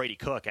 yards. Brady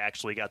Cook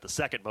actually got the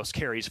second most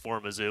carries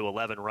for Mizzou,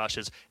 11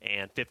 rushes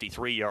and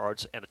 53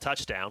 yards, and a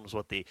touchdown was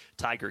what the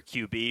Tiger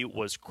QB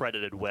was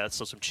credited with.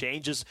 So some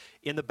changes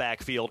in the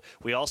backfield.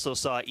 We also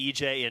saw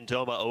E.J.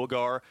 Ndoma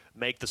Ogar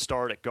make the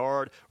start at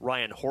guard.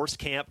 Ryan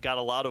Horskamp got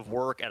a lot of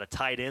work at a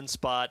tight end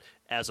spot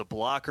as a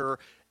blocker.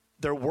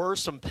 There were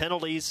some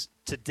penalties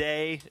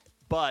today,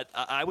 but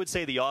I would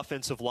say the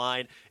offensive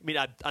line,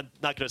 I'm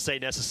not going to say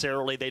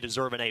necessarily they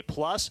deserve an A+,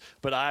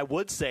 but I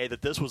would say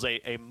that this was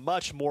a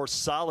much more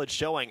solid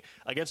showing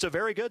against a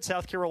very good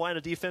South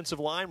Carolina defensive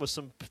line with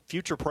some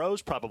future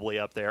pros probably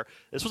up there.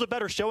 This was a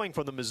better showing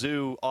from the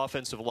Mizzou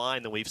offensive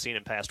line than we've seen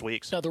in past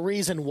weeks. Now, the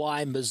reason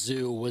why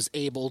Mizzou was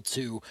able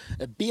to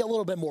be a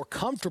little bit more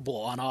comfortable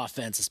on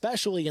offense,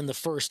 especially in the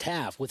first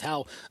half with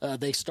how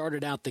they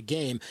started out the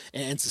game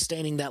and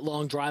sustaining that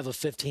long drive of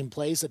 15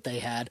 plays that they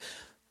had,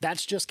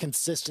 that's just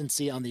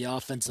consistency on the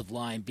offensive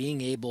line,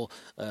 being able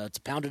to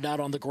pound it out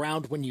on the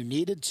ground when you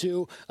needed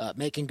to,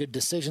 making good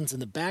decisions in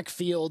the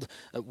backfield.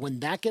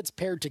 When that gets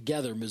paired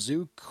together,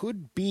 Mizzou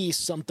could be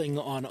something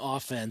on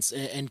offense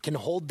and can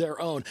hold their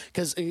own.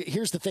 Because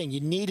here's the thing,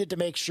 you needed to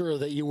make sure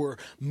that you were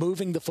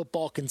moving the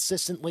football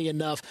consistently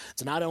enough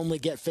to not only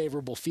get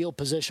favorable field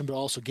position, but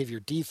also give your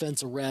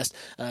defense a rest,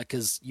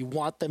 because you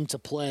want them to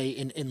play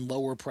in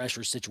lower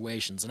pressure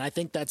situations. And I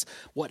think that's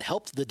what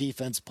helped the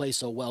defense play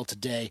so well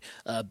today,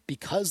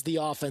 because the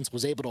offense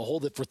was able to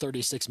hold it for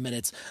 36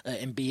 minutes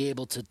and be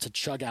able to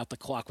chug out the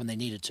clock when they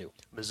needed to.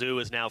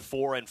 Mizzou is now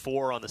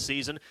 4-4 on the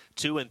season,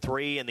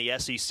 2-3 in the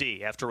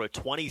SEC after a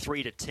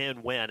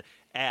 23-10 win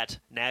at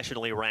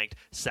nationally ranked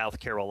South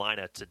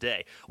Carolina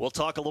today. We'll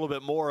talk a little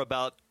bit more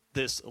about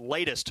this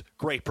latest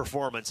great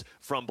performance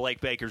from Blake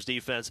Baker's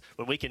defense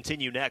when we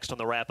continue next on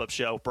the Wrap-Up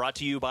Show, brought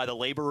to you by the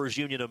Laborers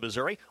Union of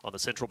Missouri on the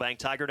Central Bank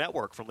Tiger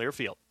Network from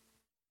Learfield.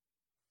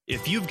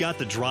 If you've got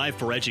the drive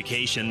for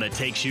education that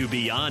takes you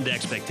beyond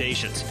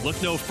expectations, look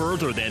no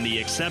further than the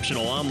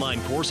exceptional online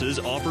courses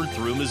offered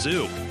through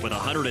Mizzou. With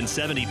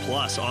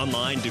 170-plus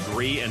online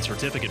degree and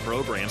certificate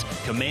programs,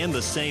 command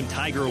the same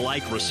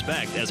Tiger-like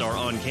respect as our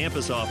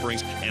on-campus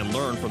offerings and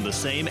learn from the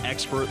same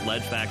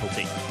expert-led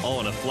faculty,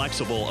 all in a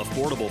flexible,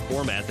 affordable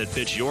format that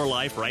fits your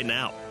life right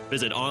now.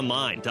 Visit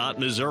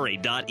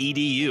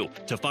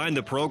online.missouri.edu to find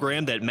the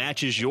program that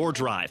matches your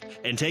drive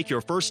and take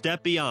your first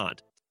step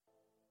beyond.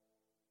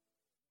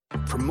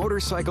 From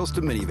motorcycles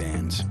to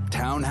minivans,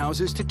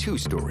 townhouses to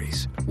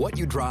 2-stories, what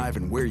you drive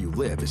and where you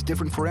live is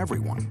different for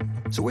everyone.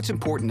 So it's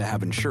important to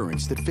have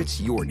insurance that fits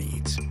your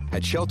needs.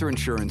 At Shelter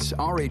Insurance,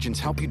 our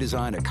agents help you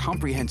design a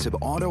comprehensive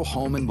auto,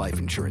 home, and life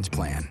insurance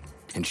plan.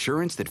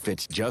 Insurance that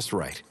fits just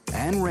right.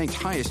 And ranked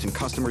highest in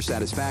customer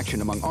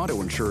satisfaction among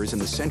auto insurers in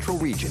the Central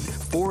Region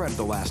 4 out of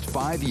the last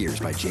 5 years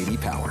by J.D.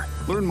 Power.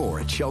 Learn more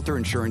at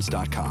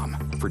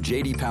shelterinsurance.com. For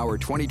J.D. Power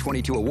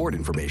 2022 award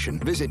information,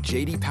 visit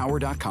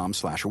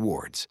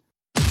jdpower.com/awards.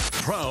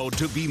 Proud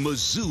to be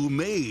Mizzou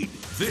made.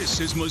 This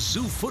is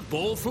Mizzou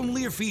football from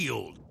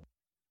Learfield.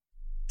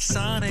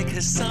 Sonic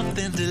has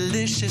something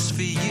delicious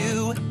for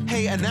you.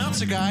 Hey,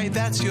 announcer guy,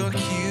 that's your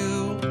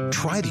cue.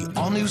 Try the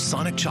all-new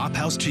Sonic Chop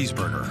House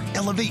Cheeseburger.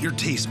 Elevate your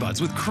taste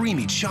buds with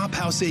creamy Chop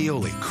House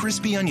aioli,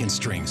 crispy onion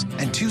strings,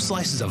 and 2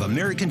 slices of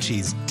American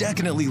cheese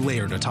decadently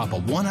layered atop a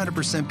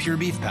 100% pure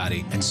beef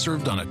patty and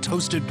served on a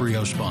toasted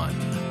brioche bun.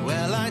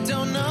 Well, I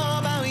don't know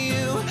about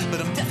you,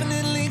 but I'm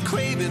definitely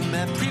craving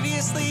that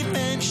previously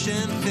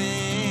mentioned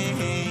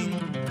thing.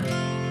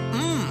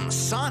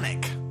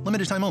 Sonic.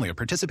 Limited time only at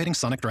participating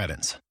Sonic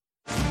drive-ins.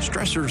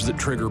 Stressors that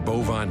trigger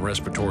bovine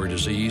respiratory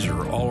disease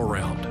are all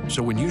around.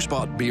 So when you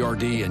spot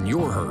BRD in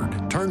your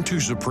herd, turn to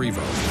Zuprevo,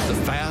 the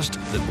fast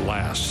that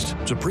lasts.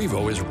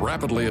 Zuprevo is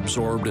rapidly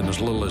absorbed in as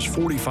little as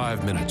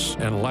 45 minutes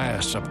and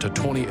lasts up to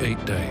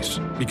 28 days.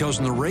 Because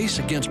in the race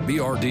against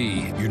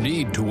BRD, you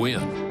need to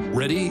win.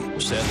 Ready,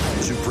 set,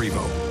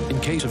 Zuprevo. In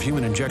case of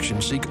human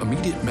injection, seek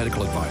immediate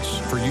medical advice.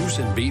 For use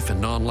in beef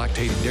and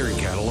non-lactating dairy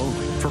cattle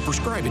only. For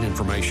prescribing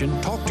information,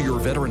 talk to your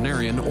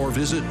veterinarian or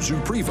visit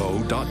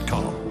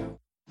Zuprevo.com.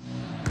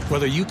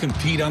 Whether you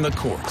compete on the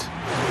court,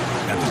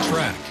 at the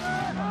track,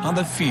 on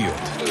the field,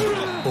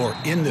 or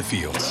in the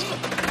fields,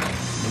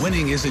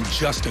 winning isn't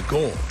just a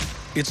goal.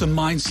 It's a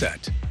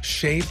mindset,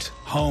 shaped,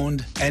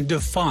 honed, and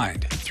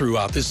defined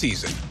throughout the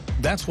season.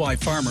 That's why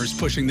farmers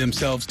pushing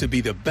themselves to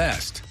be the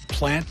best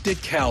plant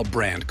DeKalb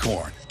brand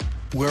corn.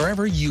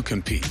 Wherever you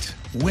compete,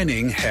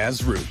 winning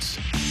has roots.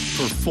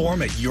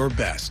 Perform at your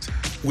best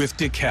with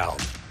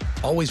DeKalb.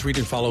 Always read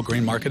and follow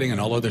grain marketing and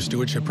all other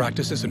stewardship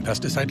practices and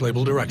pesticide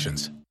label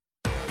directions.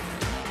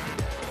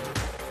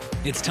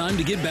 It's time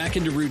to get back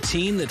into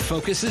routine that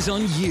focuses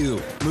on you.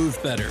 Move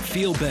better,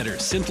 feel better,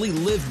 simply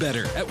live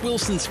better at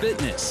Wilson's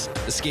Fitness.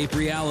 Escape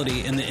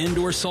reality in the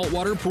indoor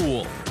saltwater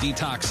pool.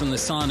 Detox in the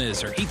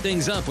saunas or heat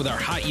things up with our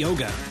hot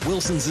yoga.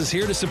 Wilson's is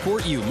here to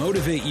support you,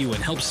 motivate you,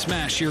 and help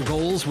smash your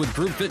goals with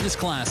group fitness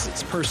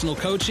classes, personal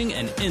coaching,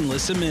 and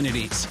endless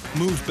amenities.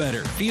 Move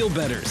better, feel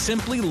better,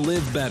 simply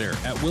live better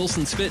at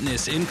Wilson's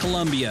Fitness in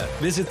Columbia.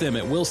 Visit them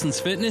at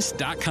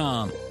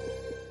wilsonsfitness.com.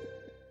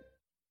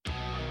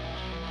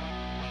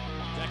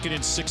 Second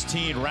and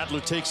 16. Rattler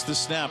takes the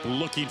snap,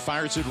 looking,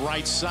 fires it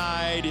right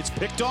side. It's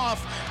picked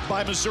off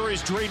by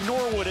Missouri's Dre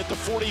Norwood at the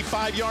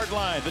 45-yard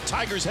line. The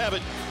Tigers have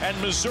it, and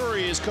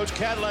Missouri, as Coach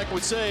Cadillac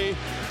would say,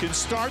 can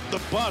start the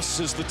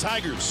bus as the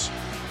Tigers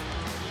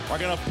are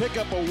going to pick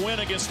up a win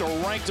against a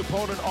ranked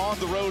opponent on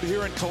the road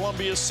here in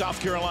Columbia,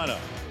 South Carolina.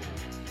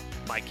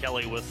 Mike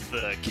Kelly with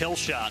the kill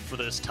shot for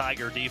this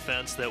Tiger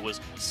defense that was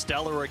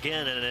stellar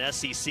again in an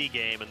SEC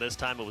game, and this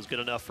time it was good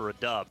enough for a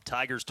dub.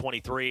 Tigers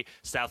 23,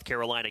 South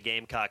Carolina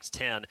Gamecocks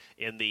 10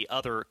 in the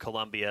other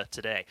Columbia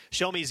today.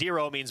 Show me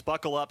zero means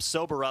buckle up,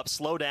 sober up,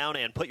 slow down,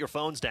 and put your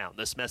phones down.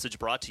 This message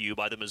brought to you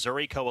by the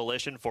Missouri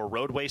Coalition for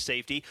Roadway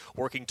Safety,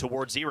 working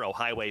towards zero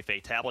highway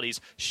fatalities.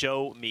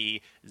 Show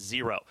me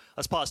zero.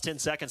 Let's pause 10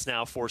 seconds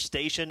now for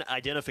station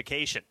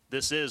identification.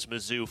 This is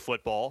Mizzou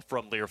football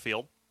from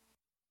Learfield.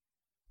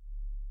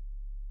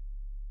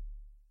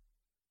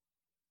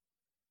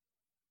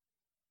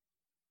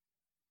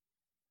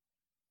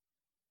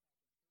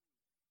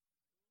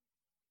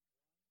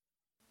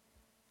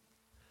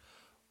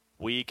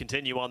 We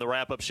continue on the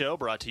wrap-up show,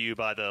 brought to you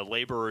by the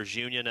Laborers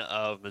Union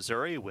of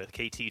Missouri with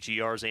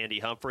KTGR's Andy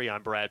Humphrey.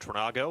 I'm Brad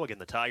Trinago. Again,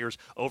 the Tigers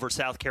over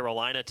South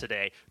Carolina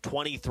today,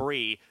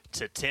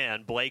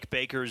 23-10. Blake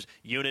Baker's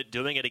unit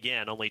doing it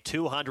again. Only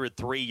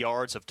 203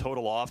 yards of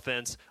total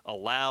offense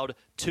allowed,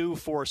 2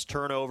 forced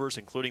turnovers,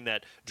 including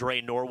that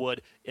Dre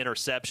Norwood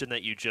interception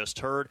that you just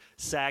heard.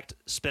 Sacked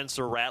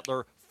Spencer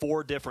Rattler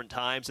 4 different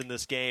times in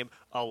this game,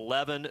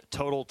 11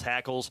 total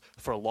tackles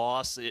for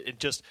loss.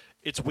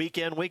 It's week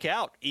in, week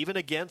out. Even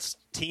against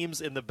teams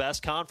in the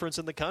best conference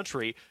in the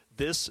country,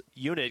 this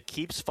unit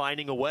keeps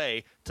finding a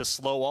way to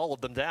slow all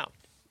of them down.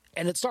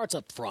 And it starts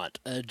up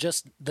front,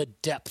 just the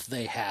depth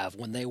they have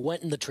when they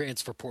went in the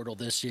transfer portal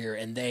this year,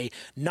 and they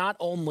not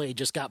only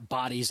just got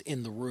bodies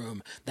in the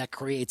room that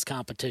creates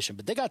competition,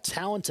 but they got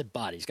talented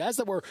bodies, guys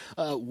that were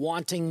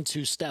wanting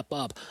to step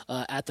up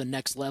at the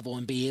next level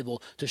and be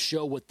able to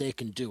show what they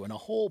can do. And a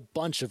whole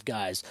bunch of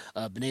guys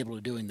been able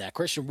to doing that.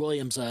 Christian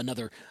Williams,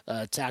 another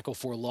tackle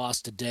for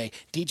loss today.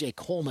 DJ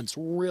Coleman's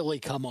really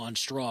come on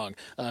strong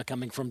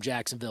coming from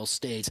Jacksonville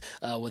State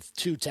with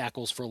 2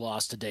 tackles for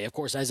loss today. Of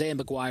course, Isaiah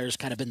McGuire's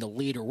kind of been the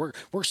leader.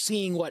 We're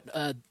seeing what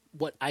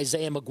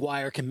Isaiah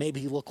McGuire can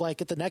maybe look like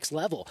at the next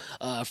level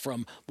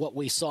from what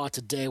we saw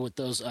today with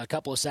those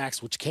couple of sacks,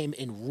 which came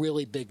in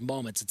really big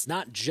moments. It's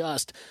not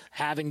just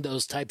having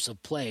those types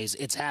of plays.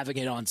 It's having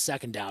it on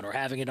second down or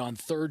having it on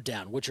third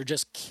down, which are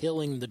just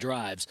killing the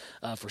drives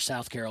for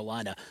South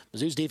Carolina.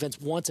 Mizzou's defense,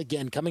 once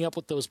again, coming up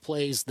with those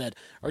plays that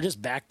are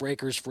just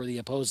backbreakers for the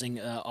opposing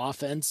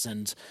offense.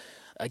 And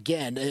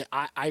again,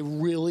 I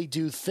really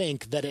do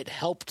think that it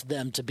helped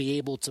them to be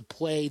able to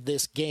play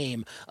this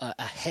game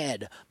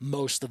ahead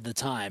most of the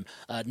time,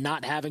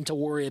 not having to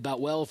worry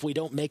about, well, if we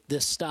don't make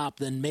this stop,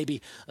 then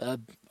maybe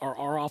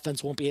our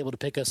offense won't be able to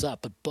pick us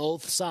up. But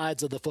both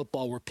sides of the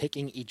football were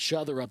picking each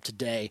other up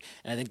today,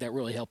 and I think that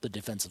really helped the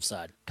defensive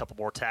side. A couple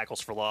more tackles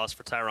for loss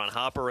for Tyron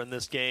Hopper in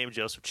this game.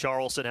 Joseph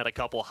Charleston had a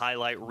couple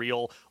highlight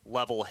reel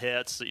level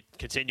hits,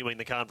 continuing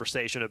the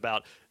conversation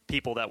about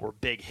people that were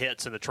big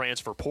hits in the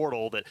transfer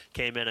portal that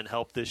came in and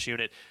helped this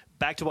unit.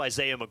 Back to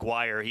Isaiah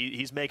McGuire.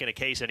 He's making a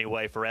case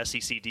anyway for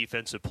SEC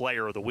Defensive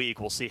Player of the Week.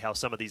 We'll see how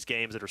some of these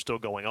games that are still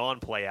going on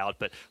play out.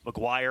 But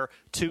McGuire,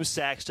 2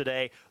 sacks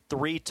today,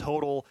 3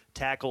 total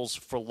tackles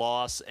for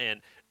loss, and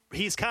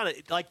he's kind of,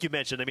 like you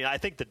mentioned, I mean, I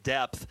think the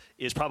depth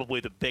is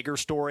probably the bigger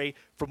story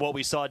from what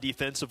we saw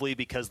defensively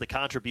because the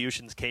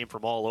contributions came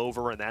from all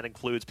over, and that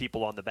includes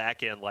people on the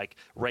back end like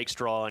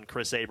Rakestraw and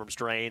Chris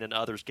Abrams-Drain and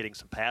others getting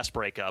some pass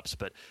breakups.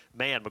 But,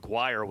 man,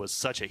 McGuire was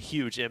such a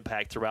huge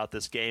impact throughout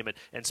this game,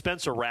 and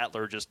Spencer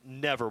Rattler just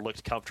never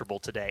looked comfortable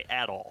today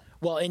at all.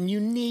 Well, and you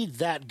need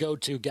that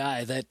go-to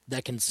guy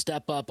that can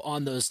step up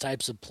on those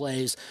types of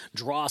plays,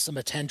 draw some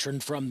attention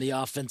from the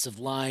offensive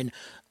line,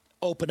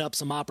 open up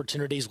some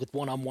opportunities with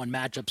one-on-one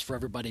matchups for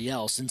everybody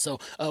else. And so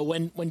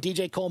when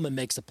DJ Coleman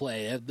makes a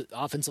play, the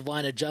offensive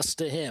line adjusts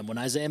to him. When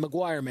Isaiah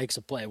McGuire makes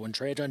a play, when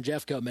Trajan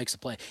Jeffco makes a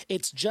play,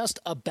 it's just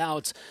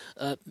about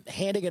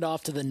handing it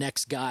off to the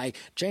next guy,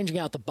 changing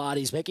out the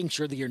bodies, making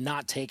sure that you're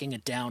not taking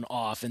it down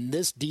off. And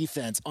this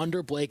defense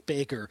under Blake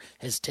Baker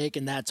has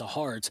taken that to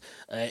heart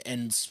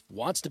and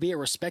wants to be a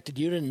respected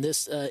unit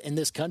in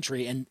this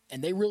country. And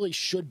they really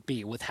should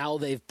be with how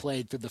they've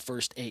played through the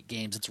first 8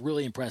 games. It's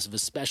really impressive,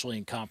 especially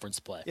in conference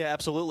play. Yeah,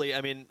 absolutely.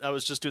 I mean, I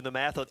was just doing the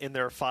math. In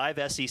their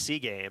 5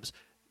 SEC games,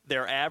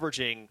 they're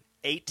averaging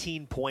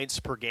 18 points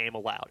per game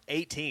allowed.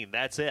 18,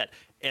 that's it.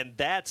 And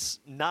that's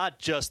not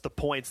just the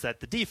points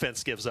that the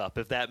defense gives up,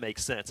 if that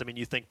makes sense. I mean,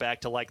 you think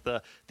back to like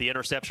the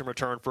interception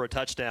return for a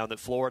touchdown that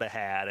Florida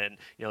had, and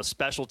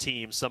special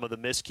teams, some of the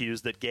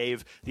miscues that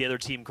gave the other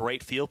team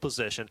great field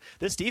position.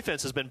 This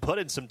defense has been put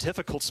in some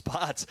difficult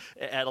spots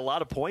at a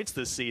lot of points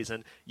this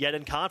season, yet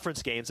in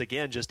conference games,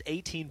 again, just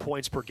 18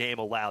 points per game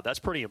allowed. That's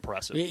pretty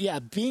impressive. Yeah,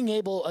 being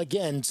able,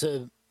 again,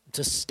 to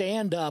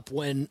stand up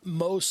when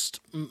most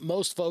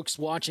folks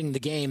watching the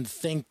game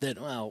think that,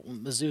 well,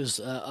 Mizzou's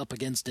up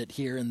against it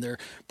here and they're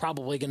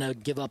probably going to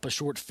give up a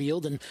short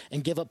field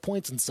and give up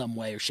points in some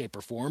way or shape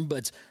or form,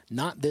 but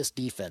not this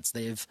defense.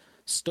 They've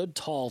stood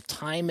tall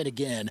time and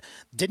again.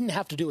 Didn't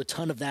have to do a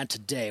ton of that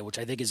today, which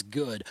I think is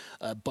good,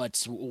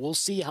 but we'll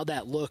see how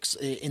that looks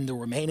in the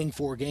remaining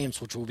 4 games,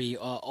 which will be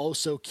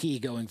also key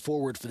going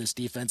forward for this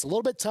defense. A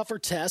little bit tougher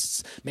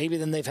tests maybe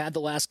than they've had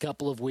the last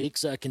couple of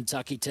weeks.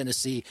 Kentucky,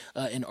 Tennessee,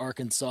 and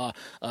Arkansas.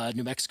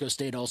 New Mexico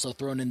State also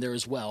thrown in there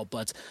as well,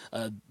 but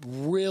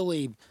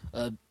really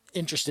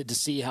interested to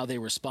see how they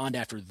respond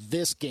after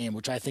this game,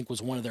 which I think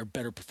was one of their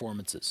better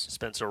performances.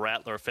 Spencer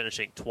Rattler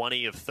finishing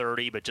 20 of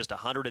 30, but just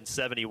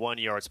 171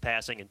 yards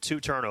passing and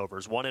 2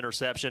 turnovers, 1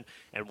 interception,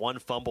 and 1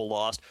 fumble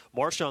lost.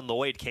 Marshawn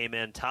Lloyd came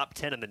in top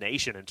 10 in the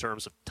nation in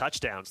terms of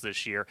touchdowns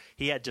this year.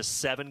 He had just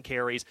 7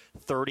 carries,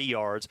 30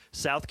 yards.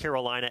 South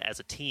Carolina as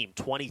a team,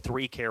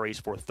 23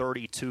 carries for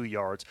 32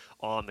 yards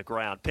on the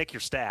ground. Pick your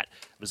stat.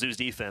 Mizzou's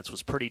defense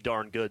was pretty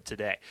darn good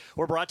today.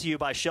 We're brought to you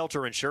by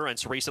Shelter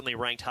Insurance, recently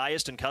ranked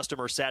highest in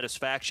customer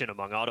satisfaction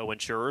among auto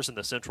insurers in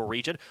the Central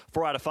region.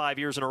 4 out of 5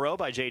 years in a row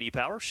by J.D.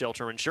 Power.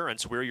 Shelter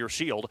Insurance, we're your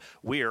shield.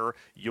 We're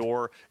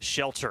your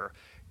shelter.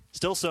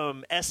 Still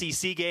some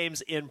SEC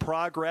games in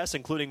progress,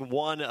 including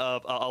one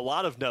of a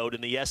lot of note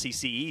in the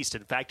SEC East.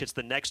 In fact, it's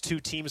the next 2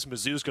 teams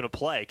Mizzou's going to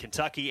play,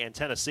 Kentucky and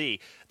Tennessee.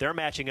 They're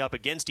matching up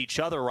against each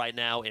other right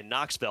now in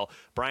Knoxville.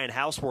 Brian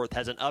Houseworth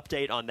has an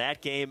update on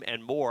that game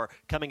and more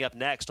coming up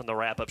next on the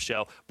Wrap-Up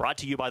Show, brought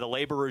to you by the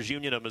Laborers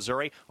Union of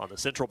Missouri on the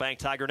Central Bank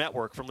Tiger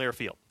Network from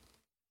Learfield.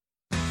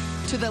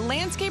 To the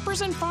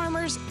landscapers and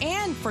farmers,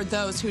 and for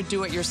those who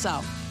do it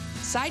yourself,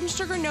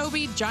 Seidenstuger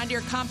Nobe John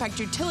Deere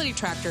compact utility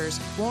tractors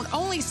won't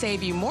only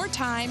save you more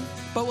time,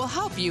 but will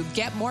help you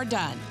get more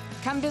done.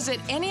 Come visit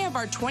any of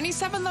our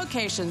 27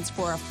 locations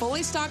for a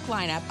fully stocked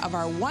lineup of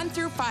our 1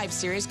 through 5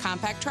 series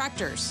compact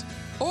tractors.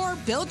 Or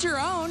build your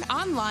own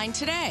online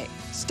today.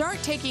 Start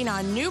taking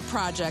on new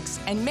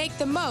projects and make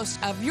the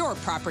most of your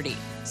property.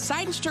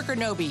 Seidenstuger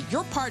Nobe,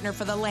 your partner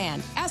for the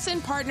land.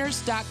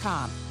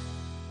 snpartners.com.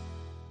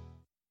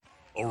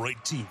 All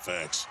right, Team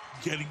Facts.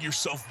 Getting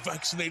yourself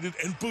vaccinated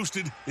and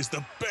boosted is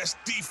the best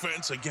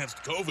defense against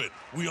COVID.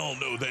 We all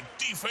know that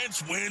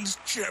defense wins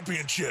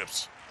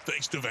championships.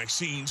 Thanks to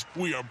vaccines,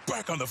 we are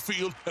back on the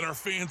field and our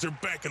fans are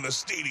back in the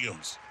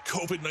stadiums.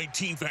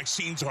 COVID-19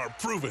 vaccines are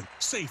proven,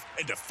 safe,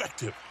 and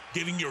effective.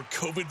 Getting your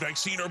COVID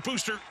vaccine or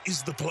booster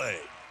is the play.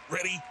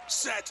 Ready,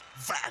 set,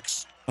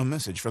 vax. A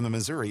message from the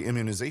Missouri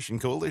Immunization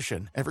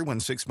Coalition. Everyone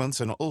 6 months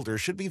and older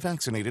should be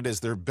vaccinated as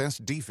their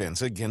best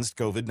defense against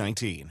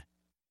COVID-19.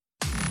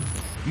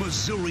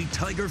 Missouri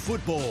Tiger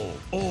football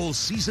all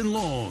season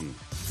long.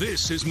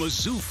 This is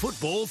Mizzou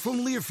football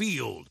from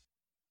Learfield.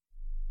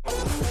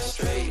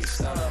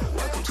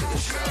 Welcome to the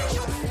show.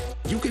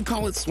 You could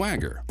call it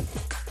swagger.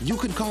 You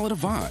could call it a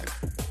vibe.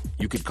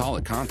 You could call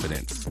it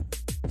confidence.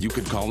 You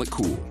could call it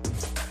cool.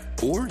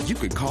 Or you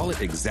could call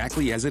it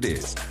exactly as it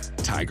is,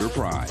 Tiger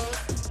Pride.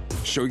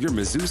 Show your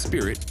Mizzou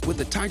spirit with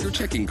the Tiger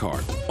Checking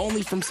Card,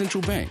 only from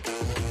Central Bank.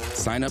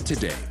 Sign up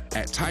today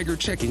at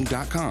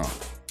tigerchecking.com.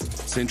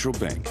 Central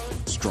Bank,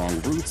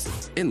 strong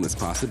roots, endless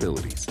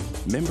possibilities.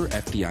 Member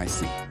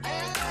FDIC.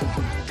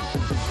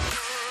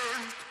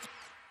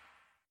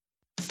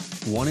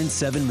 1 in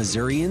 7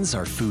 Missourians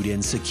are food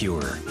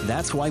insecure.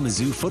 That's why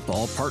Mizzou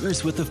football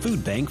partners with the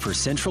Food Bank for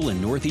Central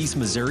and Northeast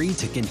Missouri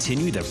to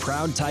continue the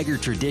proud Tiger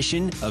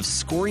tradition of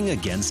scoring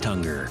against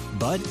hunger.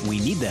 But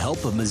we need the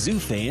help of Mizzou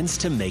fans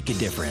to make a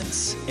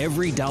difference.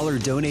 Every dollar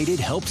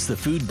donated helps the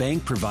Food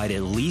Bank provide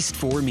at least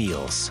 4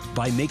 meals.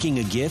 By making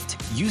a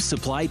gift, you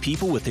supply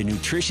people with the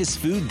nutritious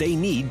food they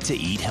need to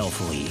eat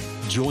healthily.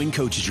 Join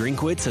Coach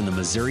Drinkwitz and the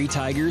Missouri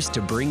Tigers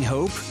to bring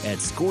hope at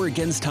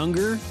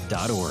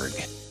scoreagainsthunger.org.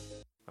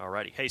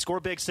 Alrighty. Hey, score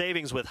big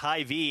savings with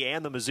Hy-Vee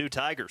and the Mizzou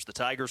Tigers. The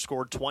Tigers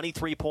scored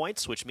 23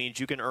 points, which means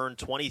you can earn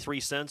 23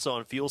 cents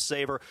on Fuel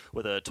Saver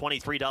with a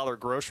 $23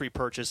 grocery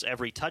purchase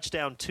every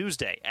touchdown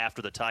Tuesday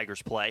after the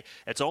Tigers play.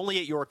 It's only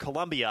at your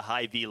Columbia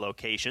Hy-Vee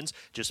locations.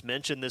 Just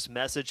mention this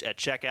message at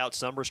checkout.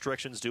 Some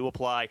restrictions do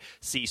apply.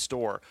 See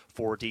store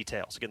for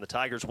details. Again, the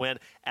Tigers win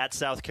at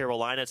South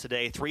Carolina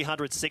today.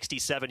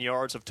 367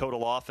 yards of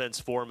total offense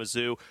for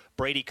Mizzou.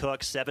 Brady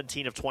Cook,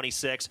 17 of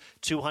 26,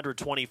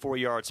 224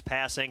 yards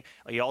passing.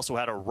 He also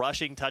had a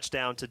rushing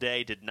touchdown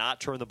today, did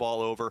not turn the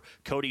ball over.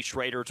 Cody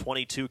Schrader,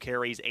 22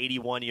 carries,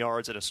 81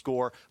 yards, and a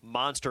score.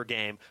 Monster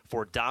game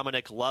for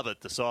Dominic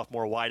Lovett, the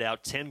sophomore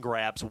wideout. 10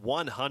 grabs,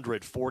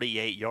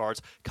 148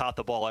 yards. Caught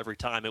the ball every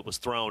time it was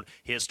thrown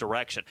his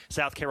direction.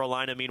 South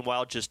Carolina,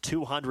 meanwhile, just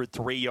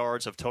 203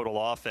 yards of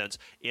total offense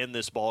in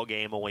this ball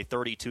game, only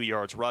 32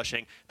 yards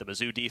rushing. The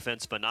Mizzou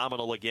defense,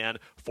 phenomenal again,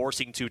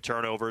 forcing 2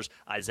 turnovers.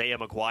 Isaiah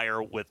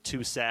McGuire with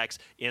 2 sacks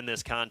in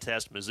this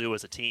contest. Mizzou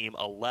as a team,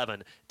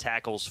 11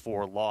 tackles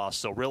for loss.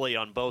 So really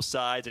on both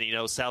sides,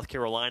 and South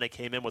Carolina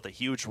came in with a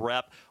huge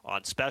rep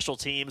on special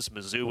teams.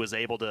 Mizzou was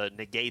able to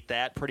negate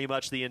that pretty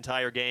much the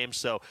entire game.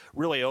 So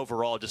really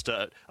overall just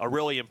a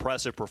really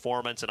impressive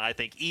performance, and I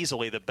think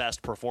easily the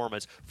best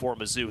performance for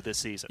Mizzou this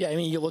season. Yeah, I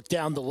mean, you look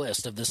down the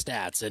list of the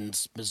stats, and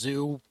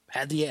Mizzou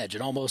had the edge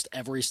in almost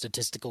every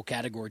statistical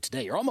category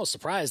today. You're almost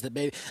surprised that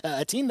maybe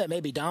a team that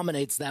maybe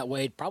dominates that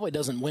way probably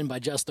doesn't win by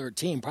just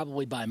 13,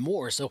 probably by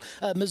more. So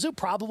Mizzou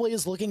probably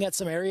is looking at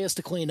some areas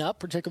to clean up,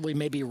 particularly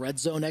maybe red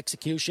zone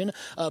execution.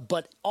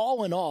 But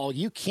all in all,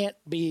 you can't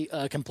be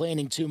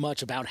complaining too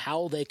much about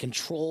how they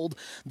controlled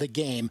the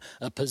game,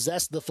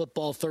 possessed the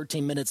football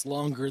 13 minutes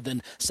longer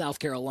than South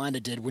Carolina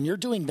did. When you're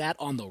doing that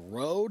on the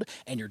road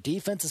and your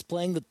defense is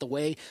playing the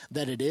way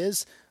that it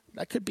is,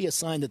 that could be a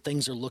sign that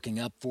things are looking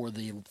up for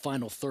the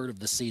final third of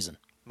the season.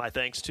 My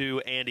thanks to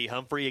Andy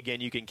Humphrey. Again,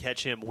 you can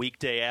catch him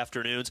weekday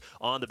afternoons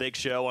on The Big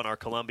Show on our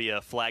Columbia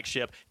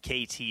flagship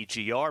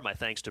KTGR. My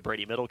thanks to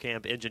Brady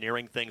Middlecamp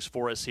engineering things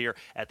for us here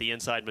at the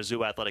Inside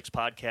Mizzou Athletics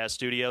podcast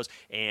studios.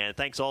 And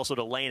thanks also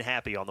to Lane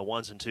Happy on the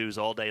ones and twos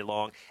all day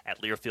long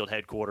at Learfield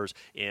headquarters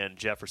in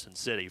Jefferson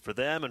City. For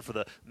them and for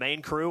the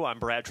main crew, I'm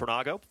Brad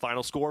Tronago.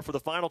 Final score for the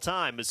final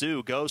time.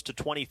 Mizzou goes to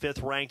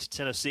 25th ranked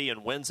Tennessee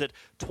and wins it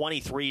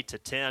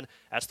 23-10.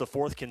 That's the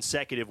 4th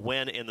consecutive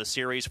win in the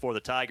series for the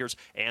Tigers,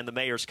 and the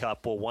Mayor's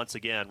Cup will once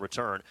again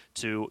return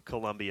to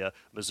Columbia,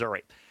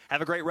 Missouri.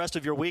 Have a great rest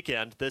of your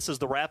weekend. This is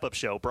the wrap-up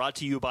show brought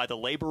to you by the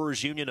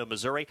Laborers Union of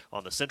Missouri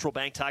on the Central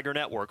Bank Tiger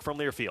Network from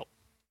Learfield.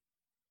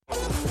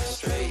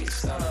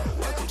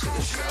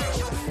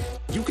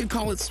 You could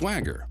call it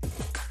swagger.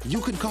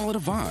 You could call it a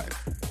vibe.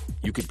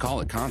 You could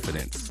call it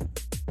confidence.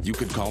 You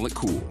could call it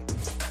cool.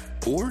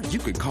 Or you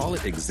could call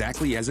it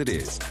exactly as it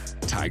is,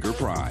 Tiger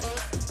Pride.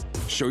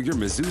 Show your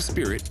Mizzou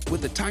spirit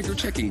with the Tiger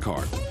Checking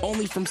Card,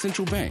 only from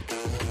Central Bank.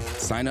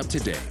 Sign up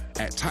today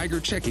at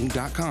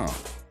tigerchecking.com.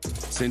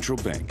 Central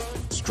Bank,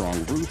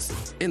 strong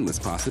roots, endless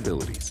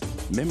possibilities.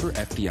 Member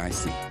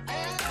FDIC.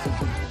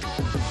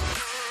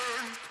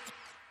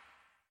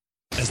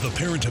 As the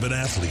parent of an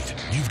athlete,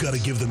 you've got to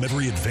give them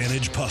every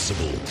advantage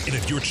possible. And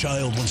if your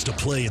child wants to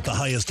play at the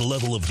highest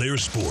level of their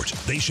sport,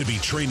 they should be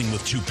training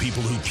with 2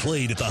 people who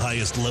played at the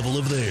highest level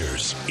of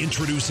theirs.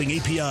 Introducing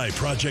API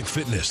Project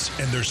Fitness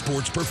and their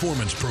sports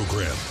performance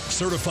program.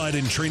 Certified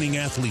in training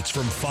athletes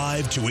from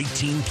 5 to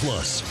 18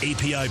 plus.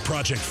 API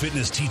Project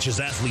Fitness teaches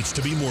athletes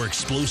to be more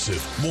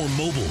explosive, more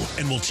mobile,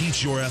 and will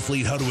teach your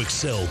athlete how to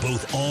excel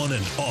both on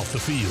and off the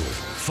field.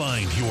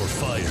 Find your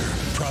fire.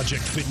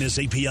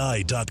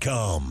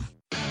 ProjectFitnessAPI.com.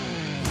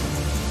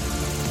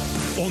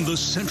 On the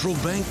Central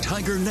Bank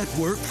Tiger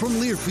Network from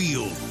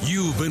Learfield,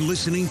 you've been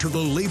listening to the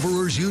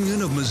Laborers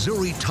Union of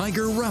Missouri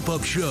Tiger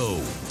Wrap-Up Show.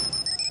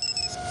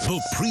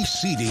 The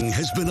preceding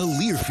has been a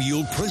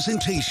Learfield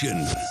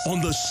presentation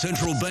on the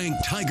Central Bank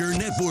Tiger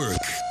Network.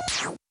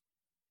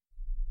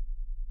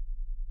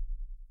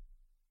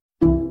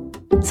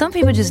 Some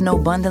people just know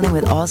bundling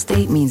with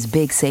Allstate means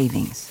big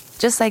savings.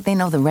 Just like they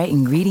know the right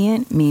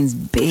ingredient means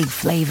big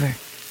flavor.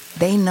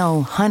 They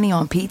know honey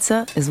on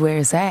pizza is where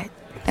it's at.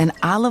 And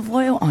olive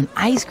oil on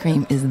ice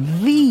cream is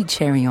the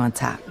cherry on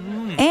top.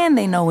 And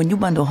they know when you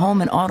bundle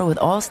home and auto with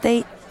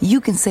Allstate,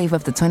 you can save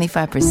up to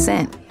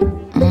 25%.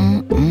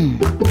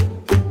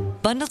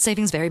 Bundled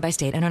savings vary by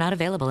state and are not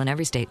available in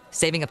every state.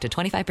 Saving up to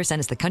 25%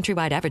 is the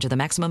countrywide average of the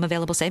maximum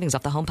available savings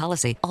off the home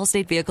policy.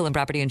 Allstate Vehicle and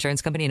Property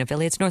Insurance Company and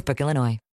affiliates, Northbrook, Illinois.